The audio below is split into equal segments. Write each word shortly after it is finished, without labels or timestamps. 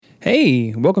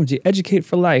Hey, welcome to Educate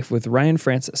for Life with Ryan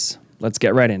Francis. Let's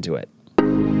get right into it.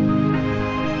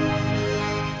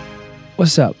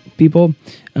 What's up, people?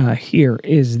 Here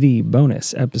is the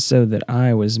bonus episode that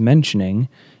I was mentioning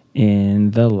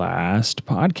in the last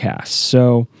podcast.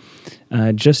 So,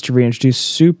 just to reintroduce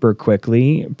super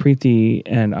quickly, Preeti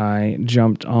and I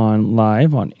jumped on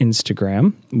live on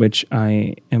Instagram, which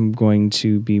I am going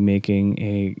to be making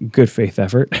a good faith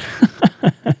effort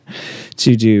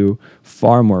to do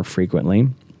far more frequently.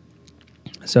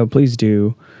 So please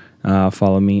do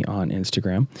follow me on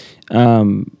Instagram.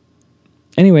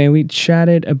 Anyway, we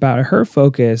chatted about her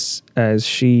focus as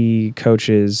she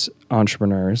coaches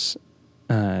entrepreneurs,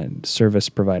 service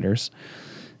providers,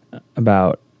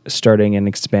 about starting and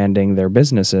expanding their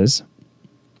businesses.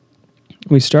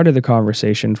 We started the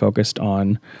conversation focused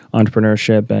on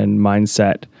entrepreneurship and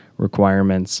mindset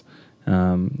requirements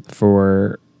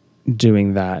for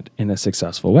doing that in a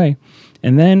successful way.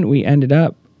 And then we ended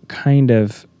up kind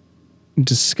of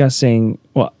discussing,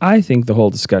 well, I think the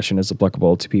whole discussion is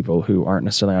applicable to people who aren't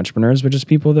necessarily entrepreneurs, but just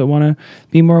people that want to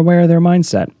be more aware of their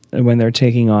mindset when they're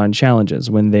taking on challenges,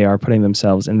 when they are putting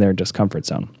themselves in their discomfort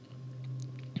zone.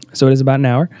 So it is about an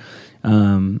hour.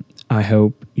 I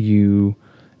hope you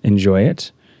enjoy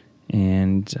it,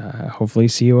 and hopefully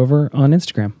see you over on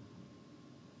Instagram.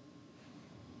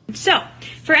 So,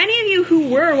 for any of you who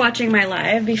were watching my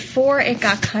live before it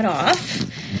got cut off,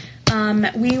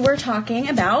 we were talking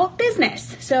about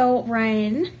business. So,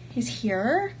 Ryan is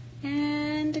here,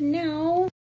 and now,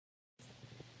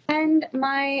 and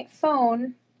my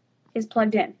phone is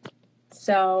plugged in.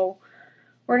 So,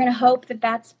 we're going to hope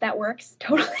that works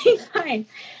totally fine.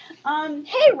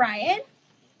 Hey, Ryan.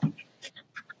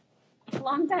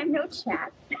 Long time no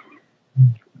chat.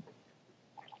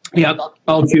 Yep,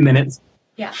 all 2 minutes.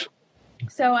 Yeah.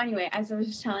 So anyway, as I was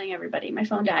just telling everybody, my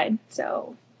phone died.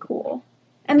 So cool.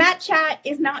 And that chat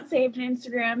is not saved in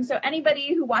Instagram. So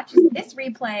anybody who watches this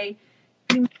replay,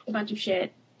 you missed a bunch of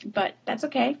shit. But that's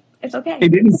okay. It's okay. It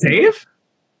didn't save?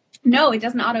 No, it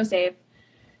doesn't auto-save.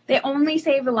 They only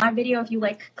save the live video if you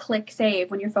click save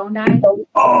when your phone dies.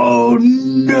 Oh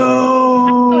no!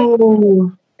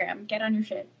 Get on your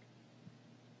shit.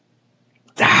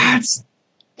 That's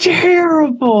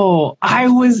terrible.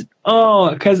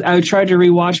 Because I tried to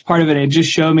rewatch part of it and it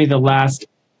just showed me the last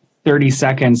 30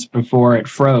 seconds before it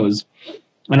froze.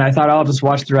 And I thought I'll just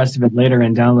watch the rest of it later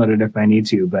and download it if I need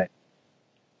to, but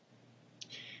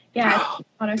yeah,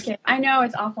 auto-save. I know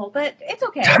it's awful, but it's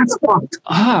okay. That's fucked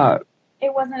up.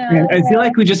 It wasn't I feel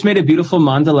like we just made a beautiful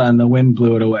mandala and the wind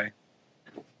blew it away.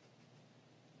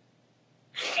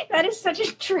 That is such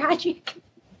a tragic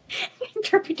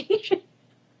interpretation.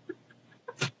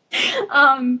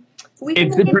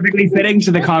 It's perfectly fitting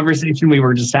to the conversation we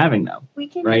were just having, though. We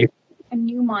can right? make a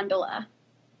new mandala.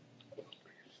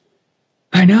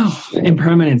 I know.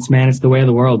 Impermanence, man. It's the way of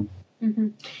the world. Mm-hmm.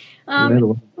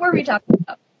 What were we talking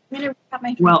about? I'm going to recap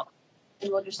my... Well,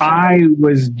 I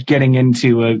was getting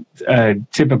into a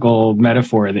typical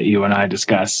metaphor that you and I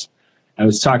discuss. I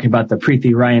was talking about the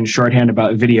Preeti Ryan shorthand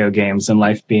about video games and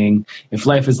life being, if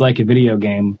life is like a video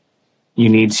game, you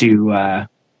need to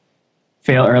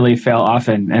fail early, fail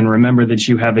often, and remember that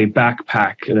you have a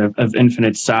backpack of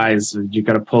infinite size. You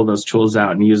got to pull those tools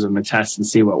out and use them and test and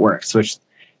see what works, which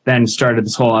then started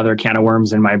this whole other can of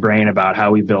worms in my brain about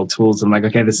how we build tools. I'm like,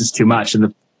 okay, this is too much. And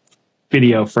the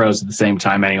video froze at the same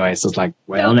time anyway. So it's like,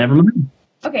 well, never mind.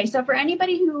 Okay, so for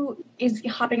anybody who is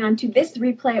hopping onto this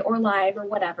replay or live or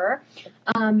whatever,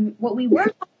 what we were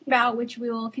talking about, which we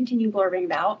will continue blurbing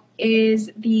about, is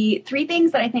the 3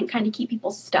 things that I think kind of keep people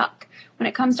stuck when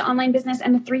it comes to online business,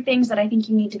 and the 3 things that I think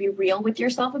you need to be real with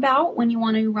yourself about when you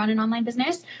want to run an online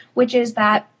business, which is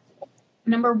that,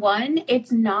 number 1,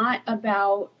 it's not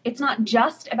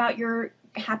just about your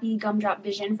happy gumdrop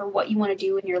vision for what you want to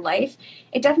do in your life.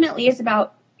 It definitely is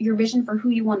about your vision for who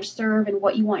you want to serve and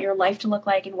what you want your life to look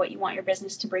like and what you want your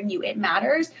business to bring you. It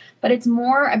matters, but it's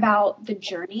more about the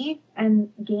journey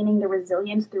and gaining the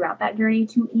resilience throughout that journey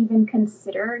to even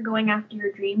consider going after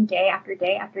your dream day after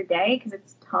day after day, because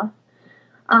it's tough.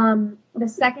 The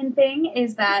second thing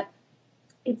is that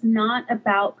it's not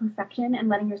about perfection and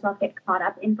letting yourself get caught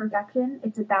up in perfection.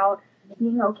 It's about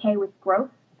being okay with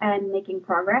growth and making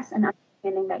progress and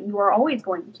understanding that you are always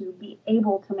going to be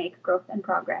able to make growth and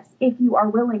progress if you are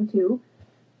willing to.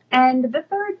 And the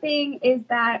third thing is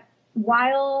that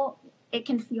while it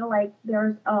can feel like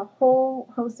there's a whole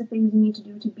host of things you need to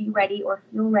do to be ready or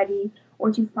feel ready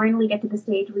or to finally get to the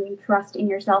stage where you trust in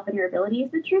yourself and your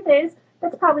abilities, the truth is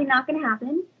that's probably not going to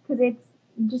happen, because it's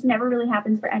just never really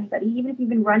happens for anybody. Even if you've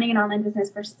been running an online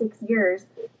business for 6 years,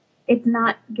 it's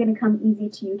not going to come easy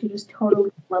to you to just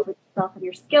totally in love with yourself and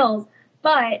your skills.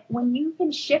 But when you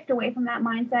can shift away from that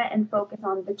mindset and focus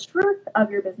on the truth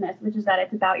of your business, which is that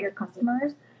it's about your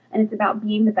customers and it's about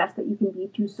being the best that you can be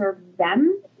to serve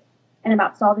them and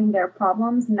about solving their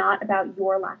problems, not about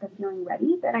your lack of feeling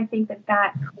ready, then I think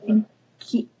that can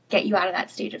get you out of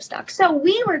that stage of stuck. So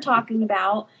we were talking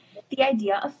about the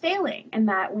idea of failing, and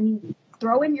that when you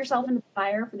throw in yourself into the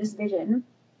fire for this vision,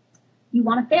 you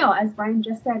want to fail. As Brian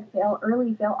just said, fail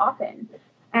early, fail often.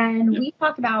 And we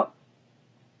talk about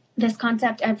this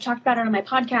concept. I've talked about it on my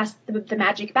podcast, the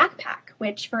magic backpack,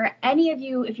 which for any of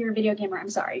you, if you're a video gamer, I'm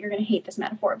sorry, you're going to hate this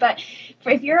metaphor, but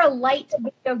if you're a light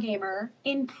video gamer,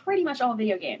 in pretty much all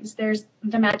video games, there's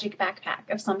the magic backpack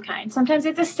of some kind. Sometimes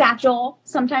it's a satchel.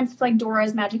 Sometimes it's like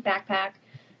Dora's magic backpack.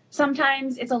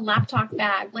 Sometimes it's a laptop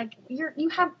bag. Like you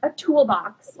have a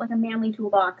toolbox, like a manly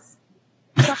toolbox,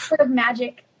 some sort of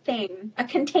magic thing, a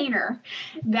container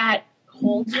that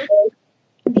holds your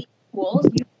tools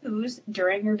you use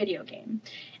during your video game.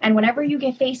 And whenever you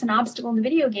face an obstacle in the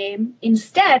video game,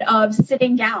 instead of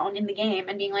sitting down in the game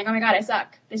and being like, oh my God, I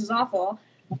suck, this is awful,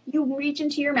 you reach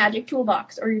into your magic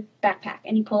toolbox or your backpack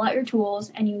and you pull out your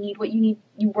tools and you need what you need.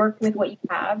 You work with what you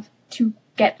have to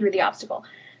get through the obstacle.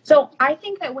 So I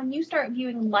think that when you start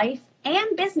viewing life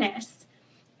and business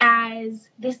as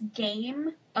this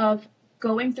game of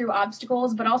going through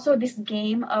obstacles, but also this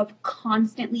game of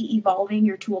constantly evolving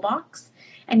your toolbox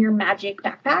and your magic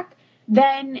backpack,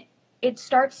 then it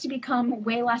starts to become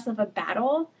way less of a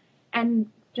battle and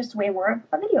just way more of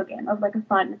a video game, of like a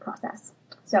fun process.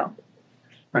 So.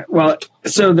 Right. Well,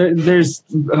 so there's,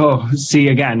 see,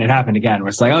 again, it happened again. Where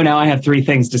it's like, now I have 3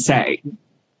 things to say.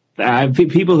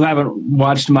 People who haven't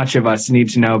watched much of us need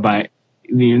to know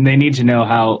they need to know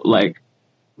how like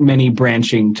many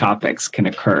branching topics can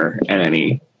occur at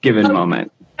any given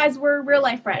moment. As we're real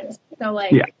life friends. So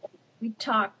we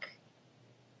talk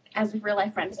as real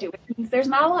life friends do, which means there's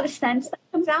not a lot of sense that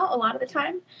comes out a lot of the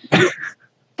time.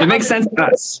 It makes sense to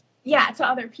us. Yeah, to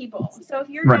other people. So if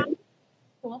you're down,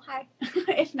 cool, hi.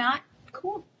 If not,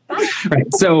 cool. Bye.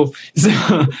 Right. So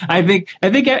I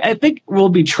think we'll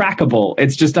be trackable.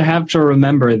 It's just I have to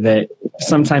remember that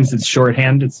sometimes it's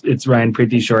shorthand. It's Ryan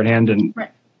Preeti shorthand, and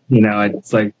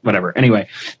it's like whatever. Anyway,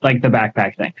 like the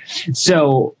backpack thing.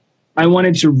 So I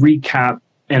wanted to recap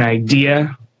an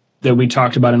idea that we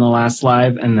talked about in the last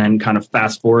live and then kind of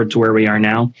fast forward to where we are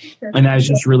now. Sure. And that is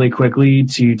just really quickly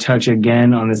to touch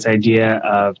again on this idea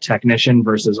of technician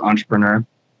versus entrepreneur.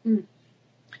 Mm.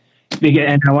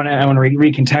 And I want to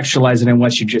recontextualize it in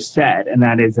what you just said. And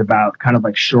that is about kind of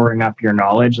like shoring up your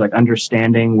knowledge, like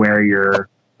understanding where your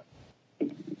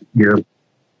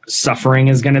suffering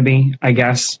is going to be, I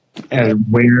guess, and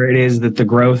where it is that the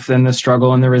growth and the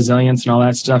struggle and the resilience and all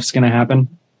that stuff is going to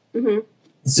happen. Mm-hmm.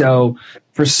 So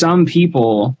for some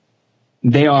people,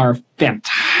 they are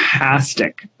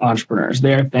fantastic entrepreneurs.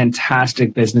 They are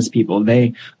fantastic business people.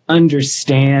 They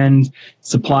understand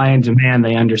supply and demand.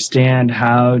 They understand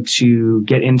how to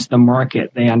get into the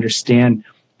market. They understand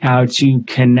how to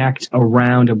connect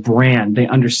around a brand. They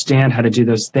understand how to do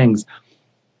those things.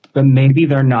 But maybe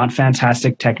they're not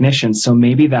fantastic technicians. So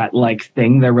maybe that like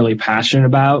thing they're really passionate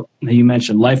about, you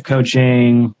mentioned life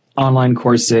coaching, online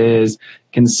courses,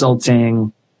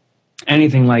 consulting,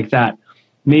 anything like that.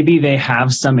 Maybe they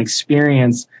have some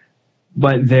experience,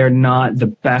 but they're not the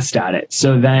best at it.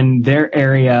 So then their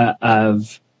area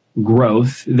of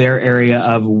growth, their area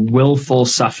of willful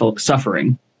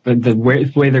suffering, the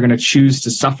way they're going to choose to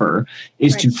suffer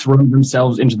is to throw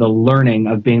themselves into the learning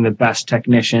of being the best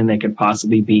technician they could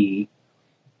possibly be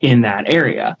in that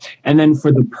area. And then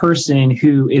for the person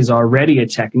who is already a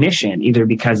technician, either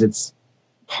because it's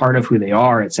part of who they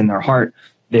are, it's in their heart,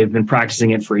 they've been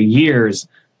practicing it for years,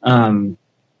 then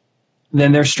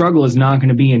their struggle is not going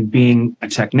to be in being a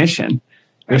technician.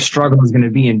 Their struggle is going to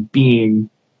be in being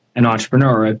an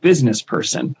entrepreneur or a business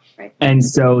person. Right. And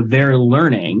so they're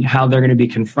learning how they're going to be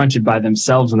confronted by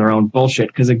themselves and their own bullshit.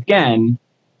 Because again,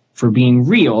 for being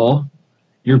real,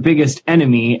 your biggest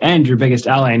enemy and your biggest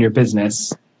ally in your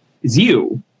business is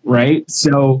you, right?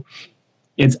 So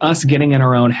it's us getting in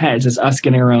our own heads. It's us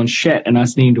getting our own shit and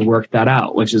us needing to work that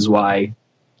out, which is why,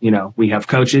 we have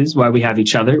coaches, why we have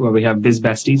each other, why we have biz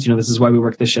besties. This is why we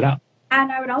work this shit out.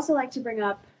 And I would also like to bring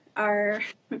up our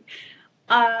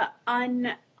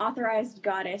unauthorized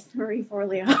goddess, Marie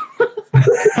Forleo.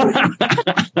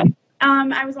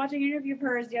 I was watching an interview of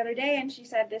hers the other day, and she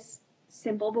said this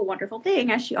simple but wonderful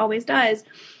thing, as she always does,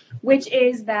 which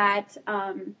is that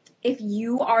if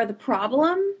you are the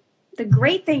problem, the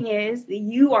great thing is that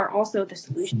you are also the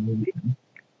solution.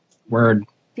 Word.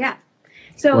 Yeah.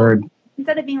 So Word.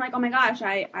 instead of being like, oh my gosh,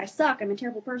 I suck, I'm a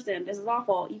terrible person, this is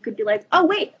awful, you could be like, oh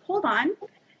wait, hold on,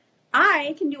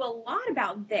 I can do a lot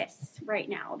about this right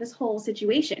now, this whole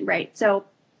situation, right? So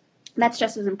that's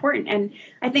just as important. And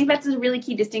I think that's a really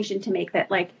key distinction to make, that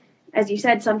like, as you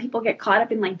said, some people get caught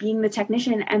up in like being the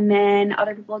technician, and then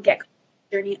other people get caught in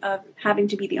the journey of having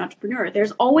to be the entrepreneur.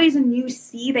 There's always a new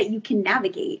sea that you can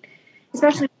navigate,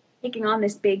 especially taking on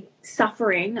this big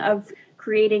suffering of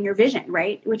creating your vision,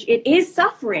 right? Which it is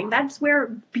suffering. That's where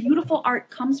beautiful art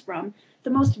comes from.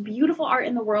 The most beautiful art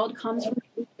in the world comes from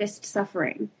artist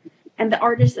suffering and the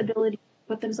artist's ability to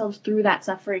put themselves through that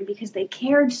suffering because they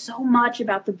cared so much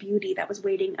about the beauty that was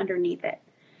waiting underneath it.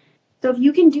 So if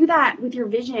you can do that with your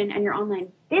vision and your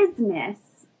online business,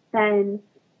 then,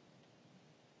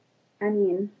 I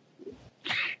mean.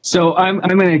 So I'm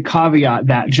going to caveat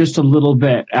that just a little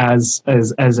bit as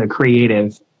a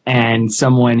creative and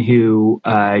someone who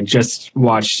just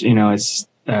watched,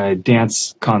 a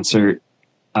dance concert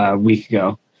a week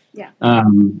ago. Yeah.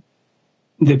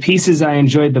 The pieces I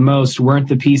enjoyed the most weren't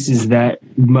the pieces that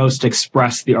most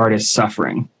expressed the artist's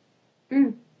suffering.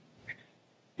 Mm.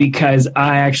 Because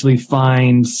I actually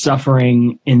find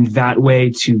suffering in that way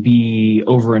to be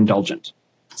overindulgent.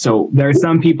 So there are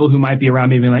some people who might be around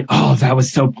me being like, oh, that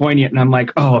was so poignant. And I'm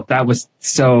like, oh, that was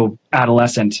so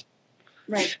adolescent.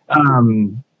 Right.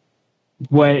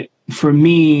 What, for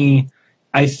me,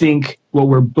 I think what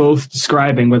we're both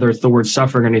describing, whether it's the word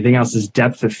suffering or anything else, is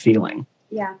depth of feeling.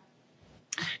 Yeah.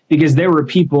 Because there were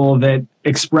people that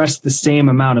expressed the same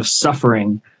amount of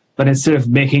suffering, but instead of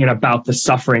making it about the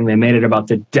suffering, they made it about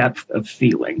the depth of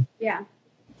feeling. Yeah.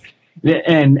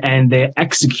 And they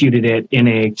executed it in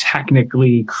a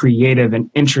technically creative and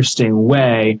interesting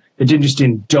way that didn't just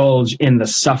indulge in the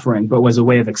suffering, but was a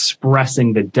way of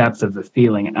expressing the depth of the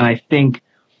feeling. And I think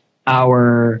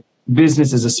our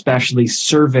businesses, especially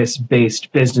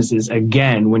service-based businesses,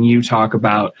 again, when you talk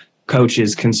about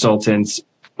coaches, consultants,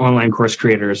 online course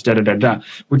creators,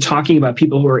 we're talking about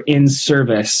people who are in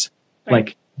service, right,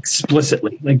 like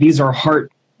explicitly. Like these are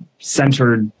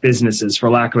heart-centered businesses, for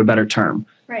lack of a better term.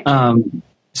 Right.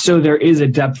 So there is a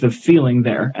depth of feeling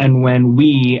there. And when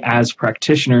we as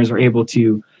practitioners are able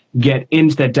to get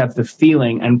into that depth of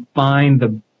feeling and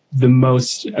find the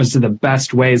most, as to the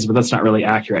best ways, but that's not really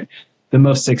accurate, the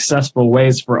most successful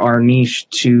ways for our niche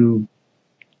to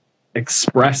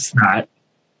express that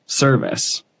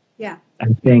service. Yeah.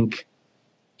 I think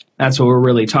that's what we're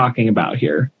really talking about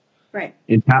here. Right.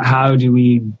 How do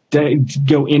we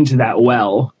go into that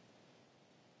well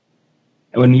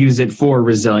and use it for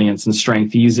resilience and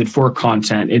strength, use it for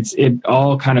content? It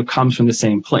all kind of comes from the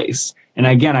same place. And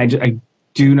again, I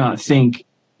do not think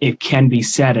it can be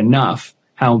said enough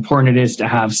how important it is to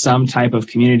have some type of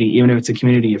community, even if it's a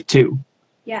community of two.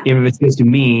 Yeah. Even if it's just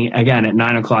me, again, at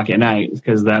 9:00 at night,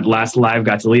 because that last live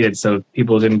got deleted, so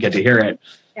people didn't get to hear it.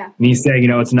 Yeah. Me saying,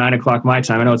 it's 9:00 my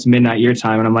time. I know it's midnight your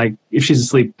time. And I'm like, if she's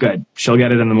asleep, good. She'll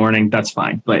get it in the morning. That's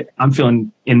fine. But I'm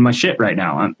feeling in my shit right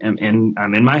now. I'm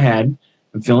in my head.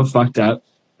 I'm feeling fucked up.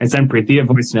 I sent Preeti a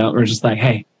voice note. We're just like,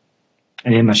 hey,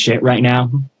 I'm in my shit right now.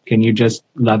 Can you just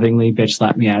lovingly bitch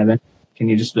slap me out of it? Can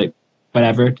you just like,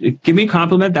 whatever, give me a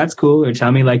compliment. That's cool. Or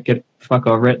tell me like, get the fuck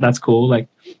over it. That's cool. Like,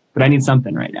 but I need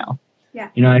something right now. Yeah.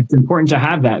 It's important to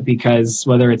have that, because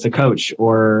whether it's a coach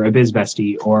or a biz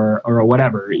bestie or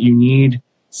whatever, you need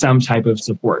some type of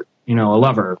support, a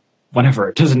lover, whatever,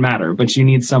 it doesn't matter, but you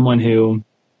need someone who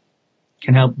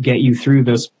can help get you through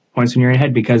those points when you're in your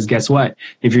head, because guess what?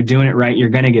 If you're doing it right, you're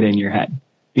going to get in your head,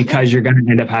 because you're going to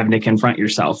end up having to confront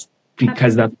yourself,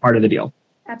 because that's part of the deal.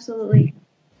 Absolutely.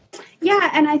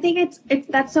 Yeah. And I think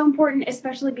that's so important,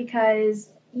 especially because,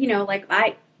 like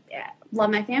I love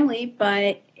my family,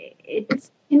 but it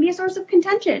can be a source of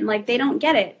contention. Like they don't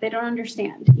get it. They don't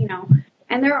understand,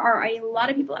 and there are a lot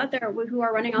of people out there who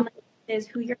are running online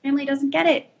businesses who your family doesn't get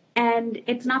it, and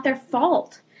it's not their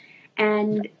fault.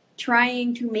 And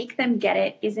trying to make them get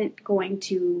it isn't going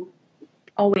to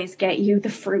always get you the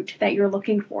fruit that you're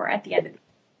looking for at the end of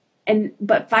it.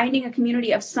 But finding a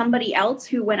community of somebody else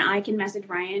who, when I can message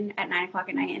Ryan at 9:00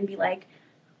 at night and be like,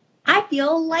 I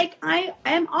feel like I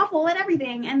am awful at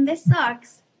everything and this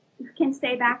sucks, can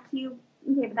say back to you,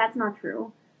 okay, but that's not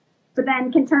true. But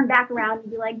then can turn back around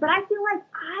and be like, but I feel like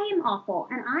I am awful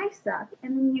and I suck.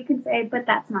 And then you can say, but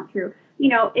that's not true.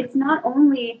 It's not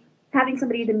only having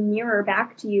somebody to mirror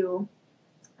back to you,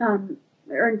 or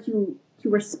to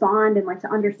respond and like to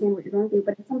understand what you're going through,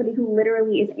 but it's somebody who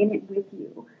literally is in it with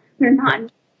you. You're not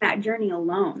in that journey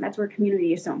alone. That's where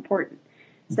community is so important.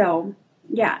 So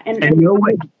yeah. And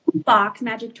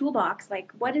magic toolbox,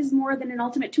 like what is more than an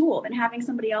ultimate tool than having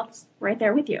somebody else right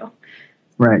there with you?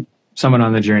 Right. Someone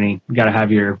on the journey. You got to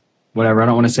have your whatever. I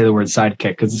don't want to say the word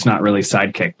sidekick because it's not really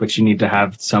sidekick, but you need to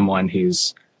have someone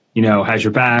who's, has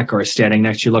your back or standing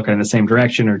next to you looking in the same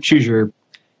direction, or choose your,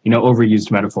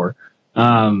 overused metaphor.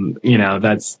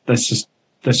 That's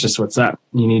just what's up.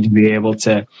 You need to be able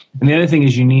to, and the other thing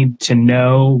is you need to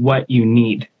know what you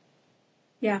need.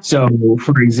 Yeah. So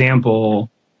for example,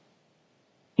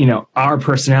 our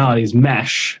personalities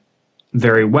mesh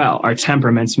very well. Our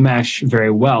temperaments mesh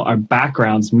very well. Our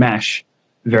backgrounds mesh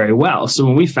very well. So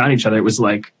when we found each other, it was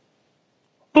like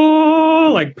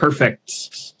perfect,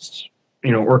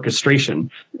 orchestration.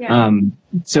 Yeah.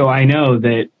 So I know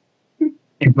that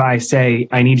if I say,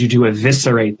 I need you to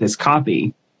eviscerate this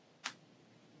copy,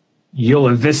 you'll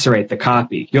eviscerate the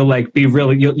copy. You'll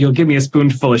you'll give me a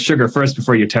spoonful of sugar first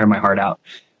before you tear my heart out,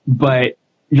 but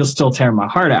you'll still tear my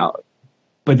heart out.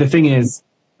 But the thing is,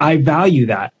 I value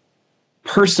that.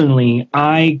 Personally,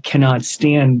 I cannot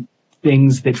stand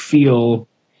things that feel,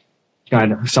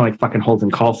 God, I sound like fucking Holden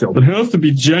Caulfield. It has to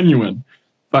be genuine.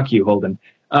 Fuck you, Holden.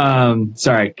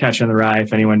 Sorry, Catcher in the Rye.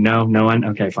 If anyone know, no one?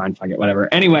 Okay, fine, fuck it,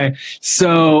 whatever. Anyway,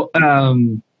 so,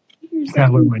 God,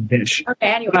 what my bitch?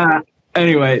 Okay,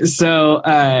 anyway.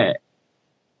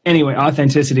 Anyway,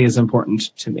 authenticity is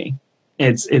important to me.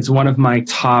 It's one of my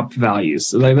top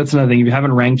values. Like, that's another thing. If you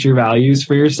haven't ranked your values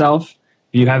for yourself,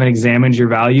 if you haven't examined your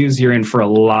values, you're in for a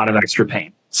lot of extra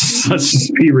pain. Let's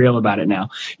just be real about it now.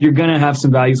 You're going to have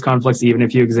some values conflicts. Even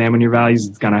if you examine your values,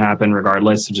 it's going to happen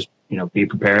regardless. So just, be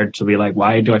prepared to be like,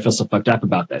 why do I feel so fucked up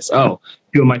about this? Oh,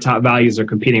 two of my top values are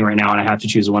competing right now and I have to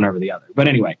choose one over the other. But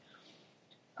anyway,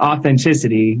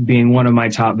 authenticity being one of my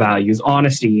top values,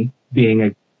 honesty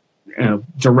being a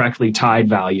directly tied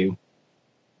value,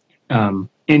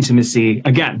 intimacy,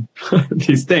 again,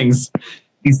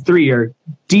 these three are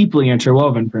deeply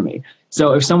interwoven for me.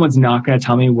 So if someone's not going to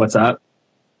tell me what's up,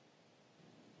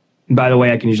 and by the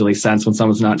way, I can usually sense when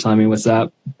someone's not telling me what's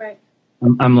up. Right.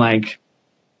 I'm like,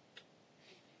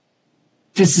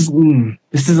 this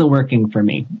isn't working for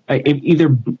me.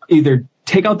 Either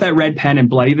take out that red pen and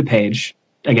bloody the page.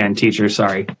 Again, teacher,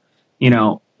 sorry.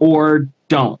 Or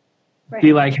don't. Right.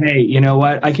 Be like, hey, you know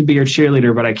what? I could be your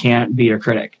cheerleader, but I can't be your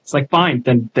critic. It's like, fine,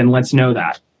 then let's know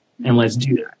that. And let's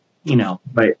do that.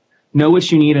 But know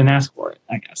what you need and ask for it,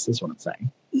 I guess, is what I'm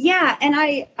saying. Yeah, and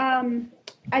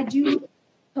I do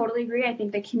totally agree. I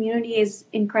think the community is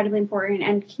incredibly important,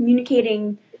 and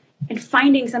communicating and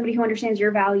finding somebody who understands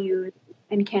your values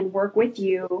and can work with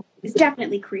you is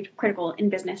definitely critical in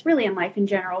business, really in life in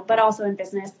general, but also in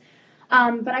business.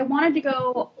 But I wanted to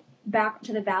go back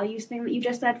to the values thing that you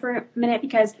just said for a minute,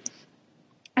 because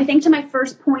I think to my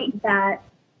first point that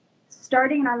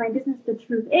starting an online business, the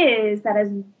truth is that as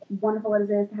wonderful as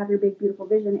it is to have your big, beautiful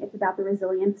vision, it's about the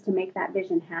resilience to make that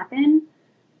vision happen.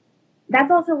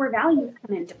 That's also where values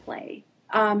come into play.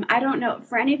 I don't know,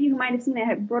 for any of you who might have seen it,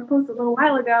 I wrote a post a little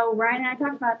while ago, Ryan and I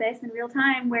talked about this in real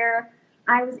time, where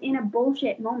I was in a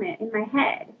bullshit moment in my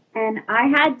head. And I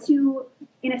had to,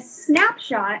 in a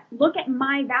snapshot, look at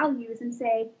my values and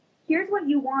say, here's what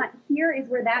you want. Here is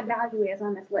where that value is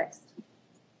on this list.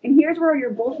 And here's where your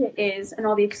bullshit is and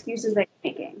all the excuses that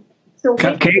you're making. So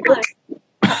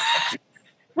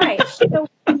right. So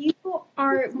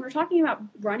when we're talking about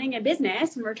running a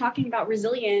business and we're talking about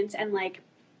resilience and like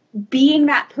being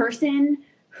that person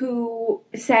who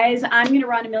says, I'm going to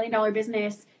run $1 million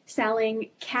business selling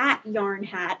cat yarn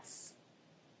hats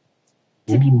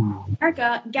to people in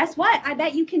America, guess what? I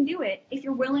bet you can do it if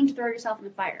you're willing to throw yourself in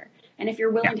the fire. And if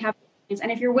you're willing to have,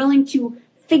 and if you're willing to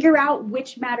figure out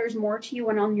which matters more to you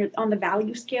and on the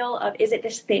value scale of, is it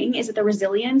this thing? Is it the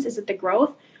resilience? Is it the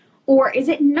growth? Or is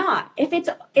it not?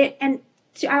 I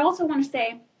also want to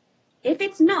say, if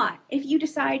it's not, if you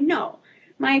decide, no,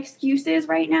 my excuses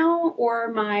right now,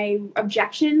 or my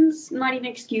objections, not even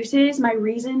excuses, my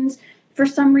reasons, for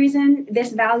some reason,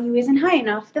 this value isn't high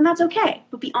enough, then that's okay.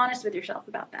 But be honest with yourself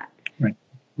about that.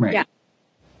 Right.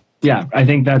 Yeah. I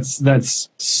think that's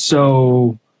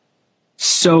so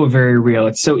very real.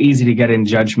 It's so easy to get in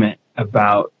judgment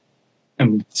about,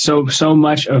 and so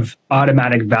much of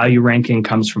automatic value ranking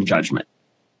comes from judgment.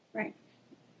 Right.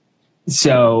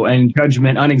 So, and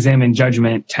judgment, unexamined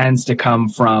judgment tends to come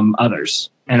from others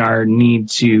and our need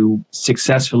to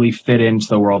successfully fit into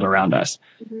the world around us.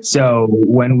 Mm-hmm. So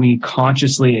when we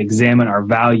consciously examine our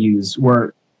values,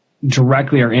 we're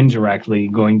directly or indirectly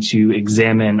going to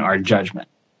examine our judgment.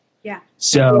 Yeah.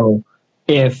 So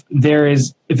if there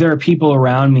are people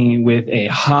around me with a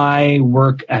high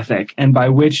work ethic, and by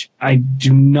which I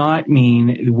do not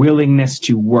mean willingness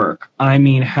to work, I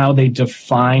mean how they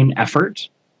define effort,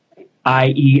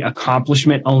 i.e.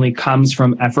 accomplishment only comes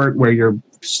from effort where you're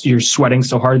sweating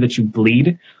so hard that you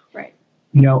bleed. Right.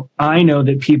 I know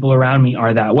that people around me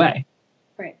are that way.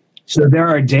 Right. So there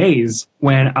are days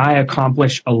when I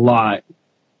accomplish a lot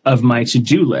of my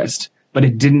to-do list, but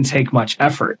it didn't take much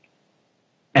effort.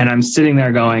 And I'm sitting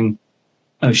there going,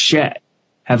 oh shit,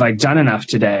 have I done enough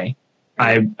today?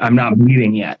 I'm not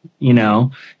bleeding yet,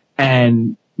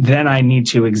 And then I need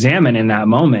to examine in that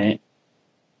moment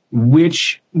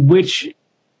which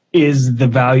is the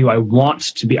value I want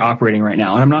to be operating right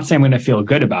now. And I'm not saying I'm going to feel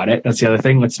good about it. That's the other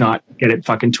thing. Let's not get it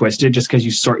fucking twisted. Just because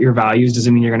you sort your values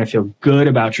doesn't mean you're going to feel good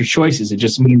about your choices. It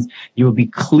just means you will be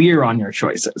clear on your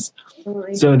choices.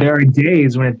 Absolutely. So there are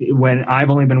days when I've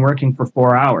only been working for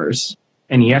 4 hours,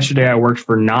 and yesterday I worked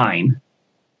for 9.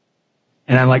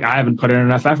 And I'm like, I haven't put in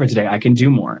enough effort today. I can do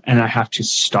more. And I have to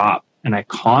stop. And I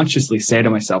consciously say to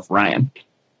myself, Ryan,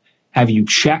 have you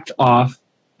checked off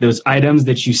those items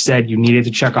that you said you needed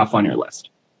to check off on your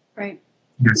list? Right.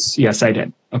 Yes, I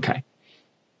did. Okay.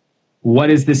 What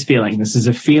is this feeling? This is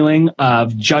a feeling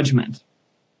of judgment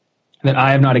that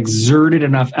I have not exerted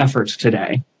enough effort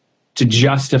today to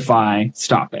justify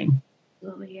stopping.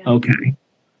 Absolutely, yeah. Okay.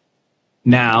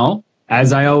 Now,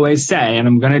 as I always say, and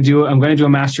I'm going to do a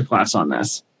masterclass on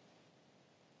this.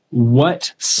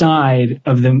 What side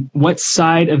of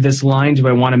this line do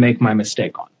I want to make my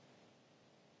mistake on?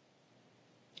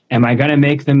 Am I going to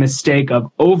make the mistake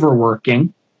of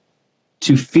overworking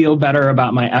to feel better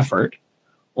about my effort?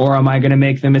 Or am I going to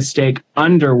make the mistake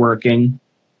underworking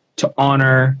to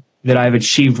honor that I've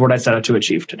achieved what I set out to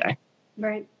achieve today?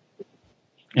 Right.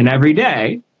 And every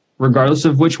day, regardless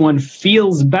of which one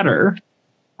feels better,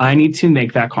 I need to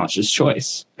make that conscious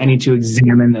choice. I need to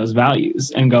examine those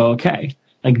values and go, okay,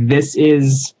 like this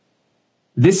is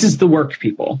the work,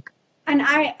 people. And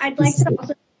I'd like to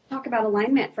also talk about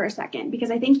alignment for a second, because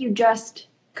I think you just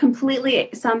completely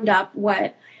summed up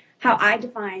how I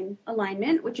define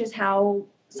alignment, which is how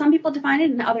some people define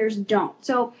it and others don't.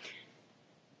 So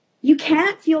you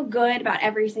can't feel good about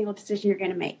every single decision you're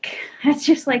going to make. That's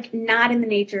just like not in the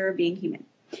nature of being human.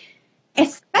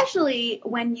 Especially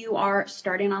when you are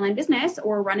starting an online business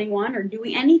or running one or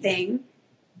doing anything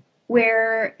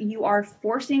where you are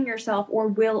forcing yourself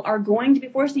are going to be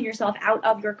forcing yourself out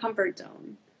of your comfort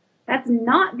zone. That's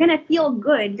not going to feel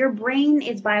good. Your brain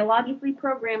is biologically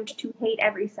programmed to hate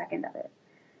every second of it.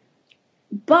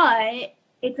 But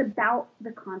it's about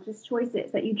the conscious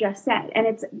choices that you just said. And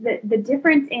it's the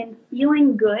difference in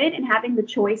feeling good and having the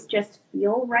choice just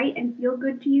feel right and feel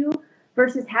good to you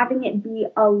versus having it be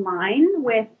aligned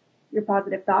with your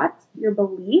positive thoughts, your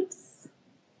beliefs,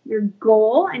 your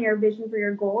goal and your vision for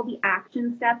your goal, the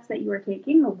action steps that you are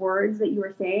taking, the words that you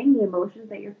are saying, the emotions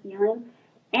that you're feeling,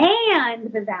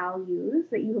 and the values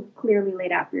that you have clearly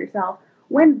laid out for yourself.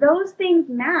 When those things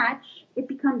match, it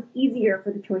becomes easier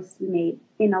for the choice to be made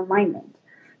in alignment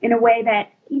in a way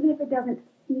that even if it doesn't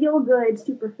feel good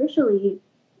superficially,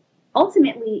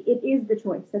 ultimately it is the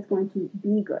choice that's going to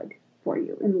be good for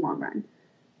you in the long run.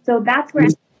 So that's where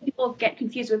people get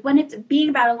confused with when it's being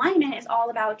about alignment is all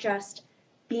about just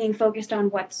being focused on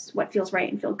what feels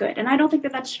right and feel good. And I don't think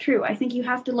that that's true. I think you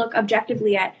have to look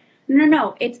objectively at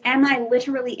No, it's am I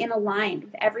literally in aligned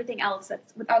with everything else?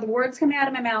 Are the words coming out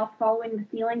of my mouth, following the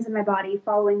feelings in my body,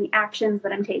 following the actions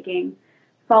that I'm taking,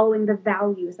 following the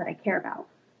values that I care about?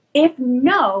 If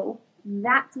no,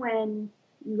 that's when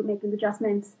you make an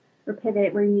adjustments or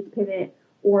pivot where you need to pivot,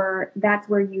 or that's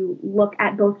where you look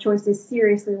at both choices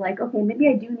seriously, like, okay, maybe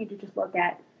I do need to just look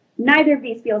at neither of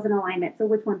these feels in alignment, so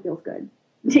which one feels good?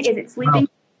 Is it sleeping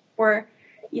or,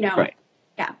 Right.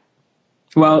 Yeah.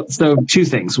 Well, so 2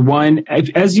 things. One,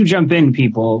 as you jump in,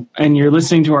 people, and you're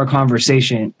listening to our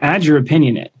conversation, add your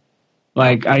opinion in.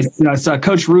 Like I saw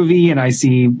Coach Ruvi and I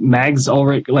see Mags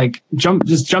already. Like jump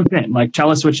in. Like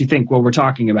tell us what you think, what we're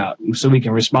talking about, so we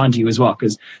can respond to you as well.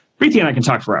 Because Preeti and I can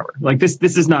talk forever. Like this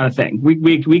is not a thing.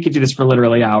 We could do this for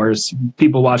literally hours.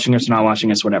 People watching us, not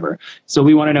watching us, whatever. So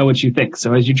we want to know what you think.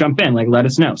 So as you jump in, like let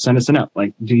us know. Send us a note.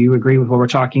 Like, do you agree with what we're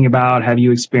talking about? Have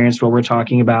you experienced what we're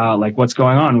talking about? Like what's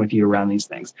going on with you around these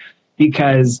things?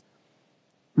 Because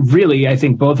really, I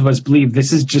think both of us believe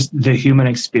this is just the human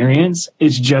experience.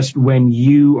 It's just when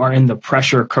you are in the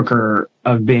pressure cooker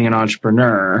of being an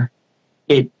entrepreneur,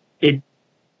 it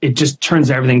just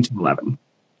turns everything to 11.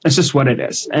 That's just what it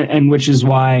is. And which is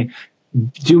why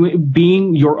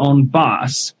being your own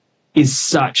boss is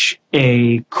such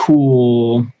a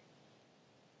cool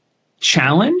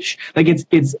challenge. Like it's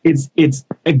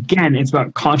again, it's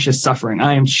about conscious suffering.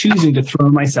 I am choosing to throw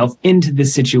myself into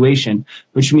this situation,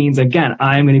 which means again,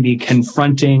 I'm going to be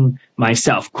confronting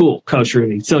myself. Cool, Coach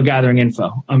Ruby, still gathering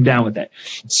info. I'm down with it.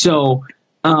 So,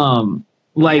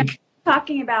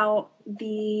 talking about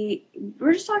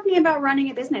we're just talking about running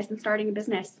a business and starting a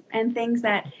business and things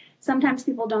that sometimes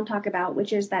people don't talk about,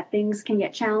 which is that things can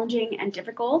get challenging and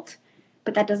difficult,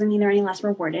 but that doesn't mean they're any less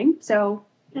rewarding. So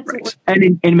that's right.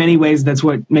 And in many ways, that's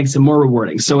what makes it more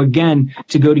rewarding. So again,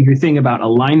 to go to your thing about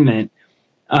alignment,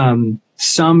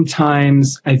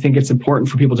 sometimes I think it's important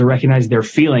for people to recognize their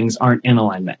feelings aren't in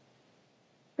alignment.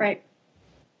 Right.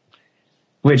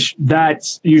 Which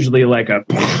that's usually like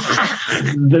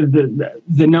the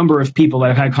number of people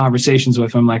that I've had conversations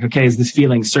with. I'm like, okay, is this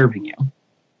feeling serving you?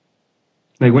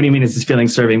 Like, what do you mean is this feeling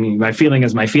serving me? My feeling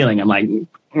is my feeling. I'm like,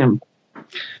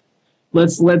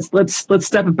 let's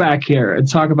step it back here and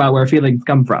talk about where feelings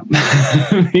come from.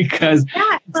 Because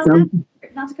not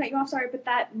to cut you off, sorry, but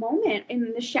that moment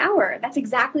in the shower, that's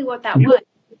exactly what that was.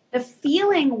 The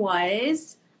feeling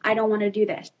was, I don't want to do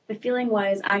this. The feeling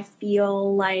was, I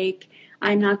feel like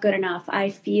I'm not good enough.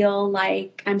 I feel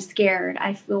like I'm scared.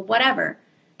 I feel whatever.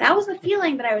 That was the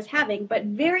feeling that I was having, but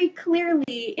very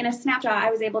clearly in a snapshot, I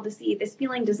was able to see this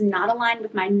feeling does not align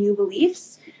with my new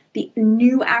beliefs, the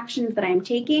new actions that I'm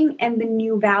taking, and the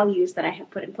new values that I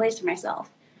have put in place for myself.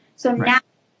 So now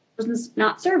it was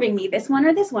not serving me, this one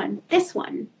or this one,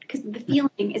 because the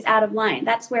feeling is out of line.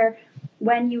 That's where,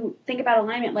 when you think about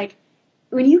alignment, like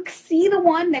when you see the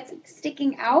one that's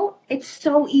sticking out, it's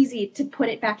so easy to put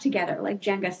it back together, like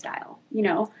Jenga style, you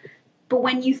know? But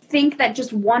when you think that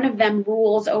just one of them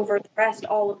rules over the rest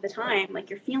all of the time, like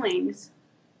your feelings,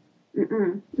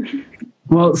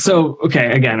 Well, so,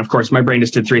 okay, again, of course, my brain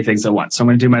just did three things at once. So I'm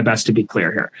going to do my best to be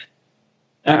clear here.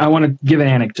 I want to give an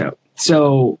anecdote.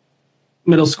 So,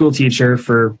 middle school teacher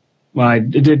I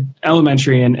did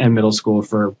elementary and middle school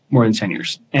for more than 10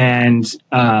 years. And,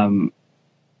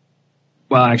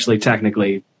 actually,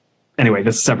 technically, anyway,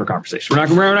 this is a separate conversation. We're not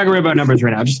going to worry about numbers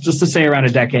right now, just to say around a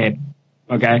decade,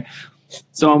 okay?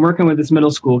 So I'm working with this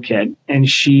middle school kid, and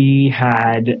she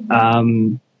had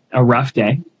a rough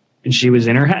day, and she was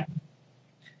in her head.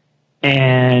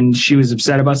 And she was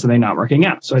upset about something not working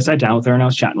out. So I sat down with her, and I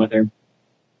was chatting with her.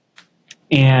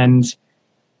 And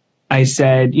I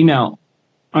said,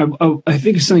 I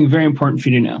think it's something very important for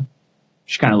you to know.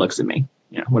 She kind of looks at me,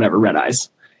 whatever, red eyes.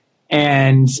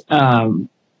 And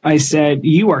I said,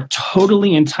 you are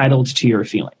totally entitled to your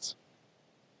feelings.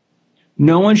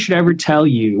 No one should ever tell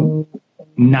you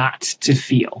not to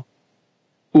feel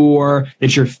or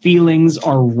that your feelings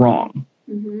are wrong.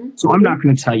 Mm-hmm. So I'm not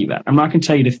going to tell you that. I'm not going to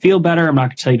tell you to feel better. I'm not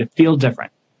going to tell you to feel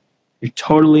different. You're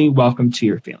totally welcome to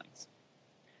your feelings.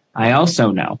 I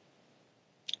also know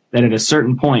that at a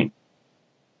certain point,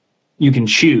 you can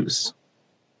choose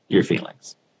your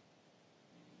feelings.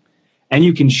 And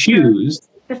you can choose...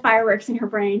 The fireworks in her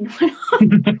brain.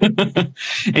 And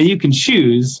you can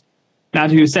choose not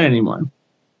to be upset anymore.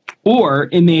 Or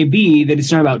it may be that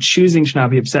it's not about choosing to not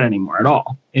be upset anymore at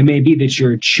all. It may be that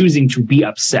you're choosing to be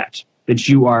upset, that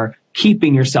you are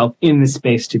keeping yourself in the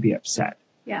space to be upset.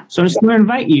 Yeah. So I'm just going to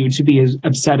invite you to be as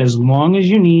upset as long as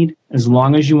you need, as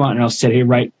long as you want, and I'll sit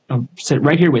right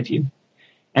here with you.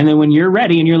 And then when you're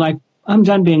ready and you're like, I'm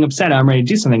done being upset, I'm ready to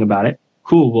do something about it,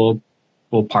 cool,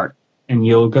 we'll part. And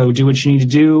you'll go do what you need to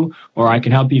do, or I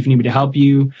can help you if you need me to help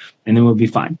you, and then we'll be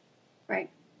fine. Right.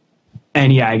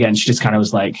 And yeah, again, she just kind of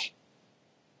was like,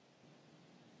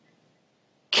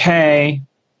 okay.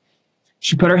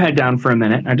 She put her head down for a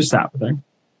minute. I just sat with her.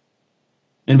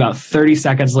 And about 30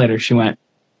 seconds later, she went,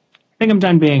 I think I'm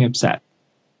done being upset.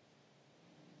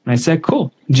 And I said,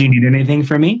 cool. Do you need anything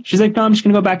from me? She's like, no, I'm just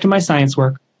going to go back to my science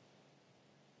work.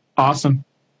 Awesome.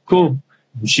 Cool.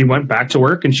 She went back to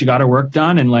work and she got her work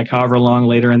done. And like however long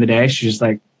later in the day, she's just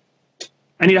like,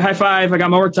 I need a high five. I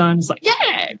got my work done. It's like,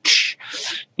 yeah,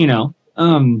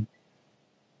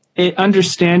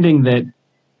 understanding that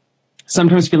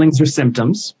sometimes feelings are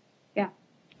symptoms. Yeah.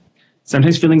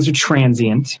 Sometimes feelings are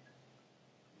transient,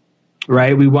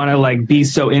 right? We want to like be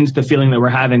so into the feeling that we're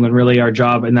having when really our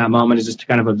job in that moment is just to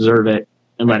kind of observe it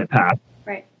and let it pass.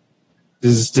 Right.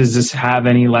 Does this have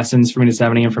any lessons for me? Does it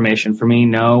have any information for me?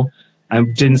 No. I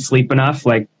didn't sleep enough.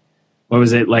 Like, what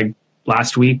was it? Like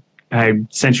last week, I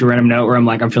sent you a random note where I'm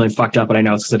like, I'm feeling fucked up, but I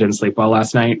know it's because I didn't sleep well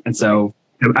last night. And so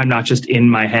I'm not just in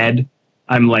my head.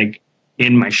 I'm like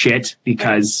in my shit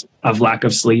because of lack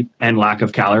of sleep and lack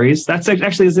of calories. That's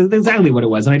actually exactly what it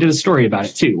was. And I did a story about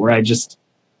it too, where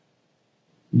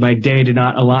my day did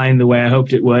not align the way I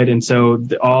hoped it would. And so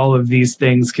all of these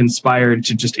things conspired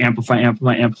to just amplify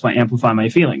my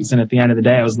feelings. And at the end of the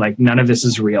day, I was like, none of this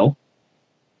is real.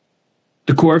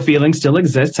 The core feeling still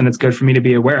exists and it's good for me to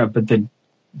be aware of, but the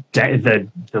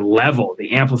level,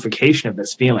 the amplification of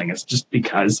this feeling is just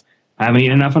because I haven't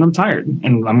eaten enough and I'm tired and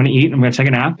I'm going to eat and I'm going to take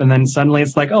a nap. And then suddenly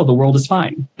it's like, oh, the world is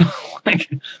fine.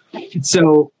 Like,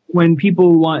 So when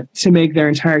people want to make their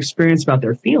entire experience about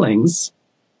their feelings,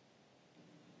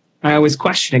 I always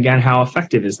question again, how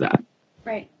effective is that?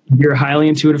 Right. You're a highly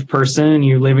intuitive person and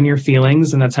you live in your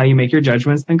feelings and that's how you make your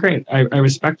judgments, then great. I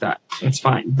respect that. That's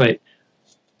fine. But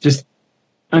just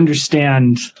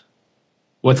understand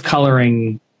what's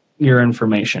coloring your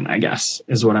information, I guess,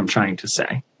 is what I'm trying to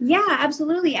say. Yeah,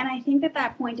 absolutely. And I think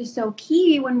that point is so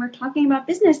key when we're talking about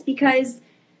business, because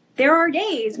there are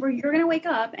days where you're going to wake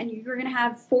up and you're going to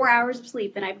have 4 hours of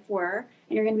sleep the night before,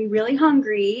 and you're going to be really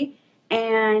hungry,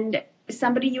 and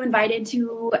somebody you invited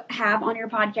to have on your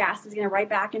podcast is going to write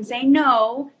back and say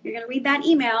no. You're going to read that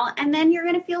email, and then you're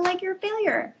going to feel like you're a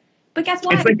failure. But guess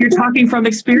what? It's like you're talking from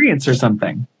experience or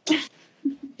something.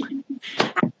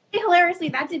 Hilariously,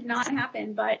 that did not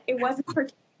happen, but it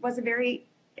was a very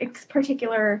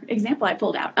particular example I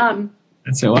pulled out.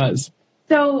 Yes, it was.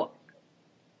 So,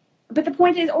 but the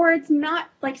point is, or it's not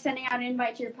like sending out an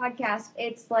invite to your podcast.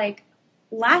 It's like,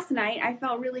 last night I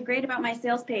felt really great about my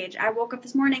sales page. I woke up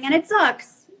this morning and it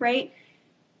sucks, right?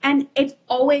 And it's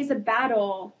always a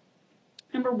battle.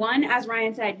 Number one, as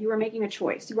Ryan said, you are making a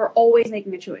choice. You are always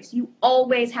making a choice. You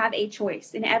always have a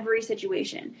choice in every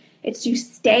situation. It's to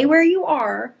stay where you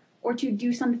are or to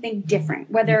do something different.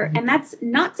 And that's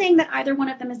not saying that either one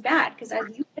of them is bad, because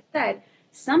as you said,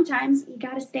 sometimes you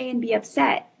got to stay and be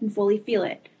upset and fully feel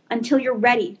it until you're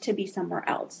ready to be somewhere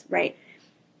else, right?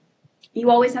 You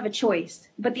always have a choice.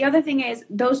 But the other thing is,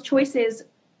 those choices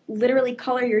literally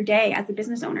color your day as a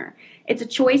business owner. It's a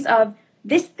choice of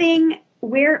this thing,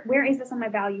 where is this on my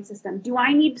value system? Do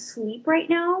I need sleep right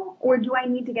now, or do I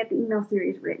need to get the email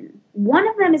series written? One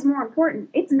of them is more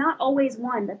important. It's not always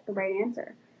one that's the right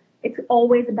answer. It's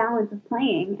always a balance of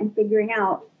playing and figuring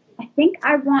out, I think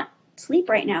I want sleep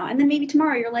right now. And then maybe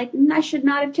tomorrow you're like, I should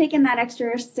not have taken that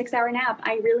extra 6-hour nap.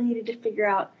 I really needed to figure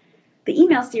out the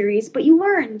email series, but you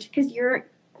learned because you're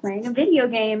playing a video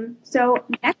game. So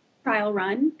next trial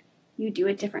run, you do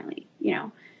it differently,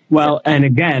 Well, and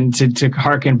again, to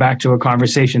harken back to a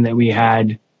conversation that we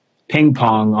had ping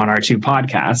pong on our 2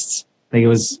 podcasts, I think it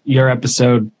was your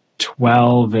episode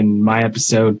 12 and my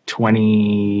episode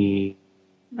 20,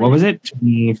 what was it?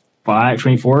 25,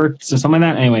 24, so something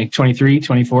like that. Anyway, 23,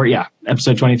 24. Yeah.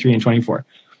 Episode 23 and 24.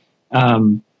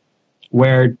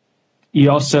 Where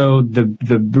you also,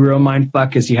 the real mind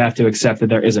fuck is you have to accept that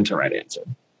there isn't a right answer.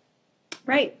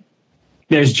 Right.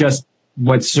 There's just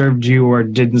what served you or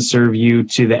didn't serve you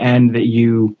to the end that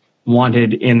you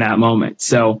wanted in that moment.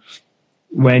 So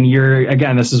when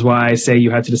again, this is why I say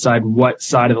you have to decide what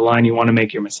side of the line you want to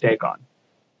make your mistake on.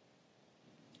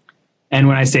 And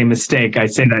when I say mistake, I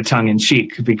say that tongue in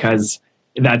cheek, because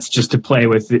that's just to play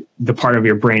with the part of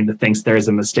your brain that thinks there's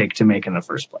a mistake to make in the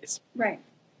first place. Right.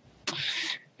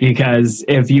 Because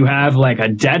if you have like a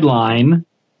deadline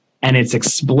and it's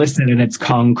explicit and it's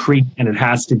concrete and it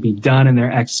has to be done and there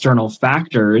are external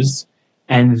factors,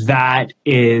 and that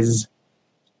is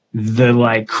the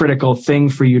like critical thing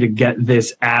for you to get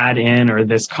this ad in or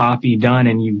this copy done,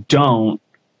 and you don't,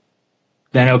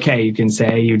 then okay, you can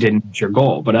say you didn't reach your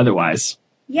goal, but otherwise.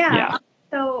 Yeah.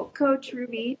 So Coach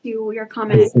Ruby, to your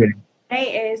comment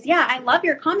today is, I love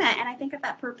your comment. And I think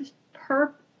that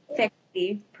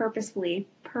purposefully,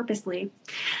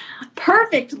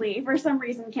 for some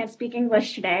reason, can't speak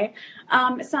English today,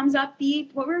 sums up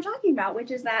what we were talking about,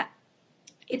 which is that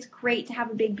it's great to have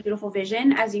a big, beautiful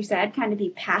vision, as you said, kind of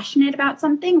be passionate about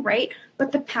something, right?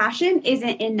 But the passion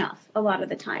isn't enough a lot of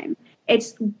the time.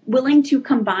 It's willing to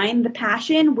combine the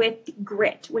passion with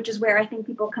grit, which is where I think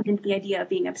people come into the idea of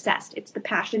being obsessed. It's the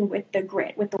passion with the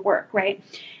grit, with the work, right?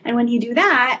 And when you do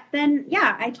that, then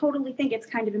I totally think it's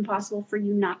kind of impossible for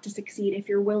you not to succeed if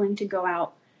you're willing to go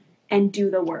out and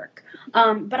do the work.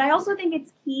 But I also think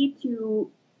it's key to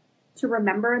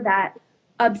remember that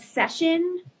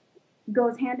obsession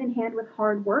goes hand in hand with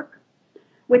hard work,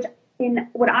 which in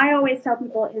what I always tell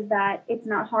people is that it's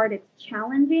not hard, it's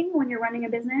challenging when you're running a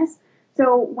business.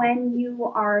 So when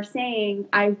you are saying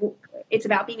it's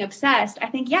about being obsessed, I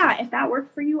think, if that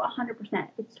worked for you, 100%,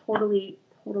 it's totally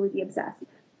be obsessed.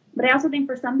 But I also think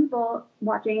for some people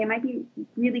watching, it might be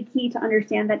really key to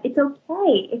understand that it's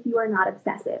okay if you are not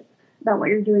obsessive about what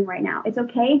you're doing right now. It's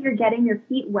okay if you're getting your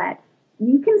feet wet.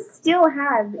 You can still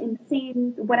have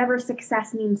insane, whatever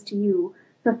success means to you,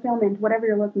 fulfillment, whatever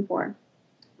you're looking for,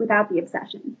 without the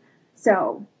obsession.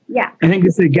 So, I think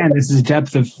this is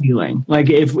depth of feeling. Like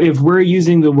if we're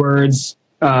using the words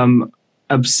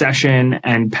obsession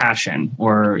and passion,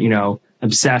 or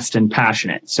obsessed and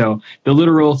passionate. So the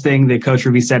literal thing that Coach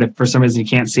Ruby said, if for some reason you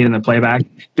can't see it in the playback,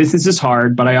 business is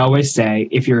hard, but I always say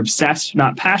if you're obsessed,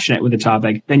 not passionate with the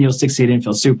topic, then you'll succeed and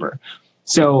feel super.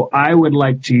 So I would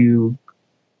like to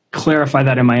clarify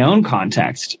that in my own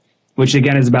context, which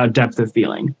again is about depth of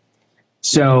feeling.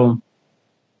 So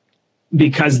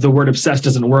because the word obsessed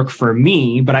doesn't work for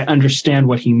me, but I understand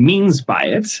what he means by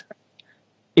it,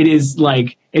 it is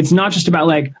like, it's not just about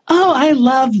like, oh, I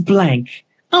love blank.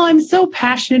 Oh, I'm so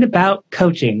passionate about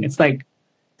coaching. It's like,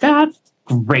 that's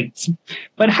great.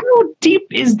 But how deep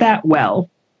is that well?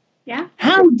 Yeah.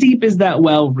 How deep is that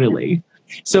well, really?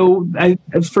 So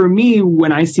for me,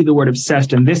 when I see the word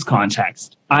obsessed in this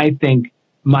context, I think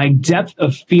my depth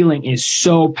of feeling is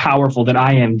so powerful that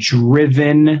I am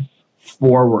driven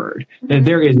forward, that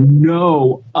there is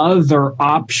no other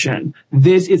option.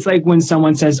 It's like when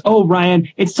someone says, oh, Ryan,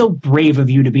 it's so brave of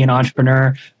you to be an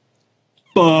entrepreneur.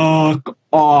 Fuck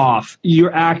off.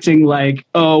 You're acting like,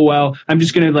 oh, well, I'm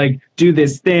just going to like do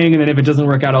this thing. And then if it doesn't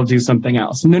work out, I'll do something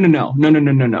else. No.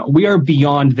 We are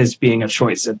beyond this being a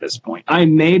choice at this point. I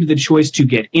made the choice to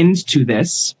get into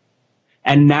this.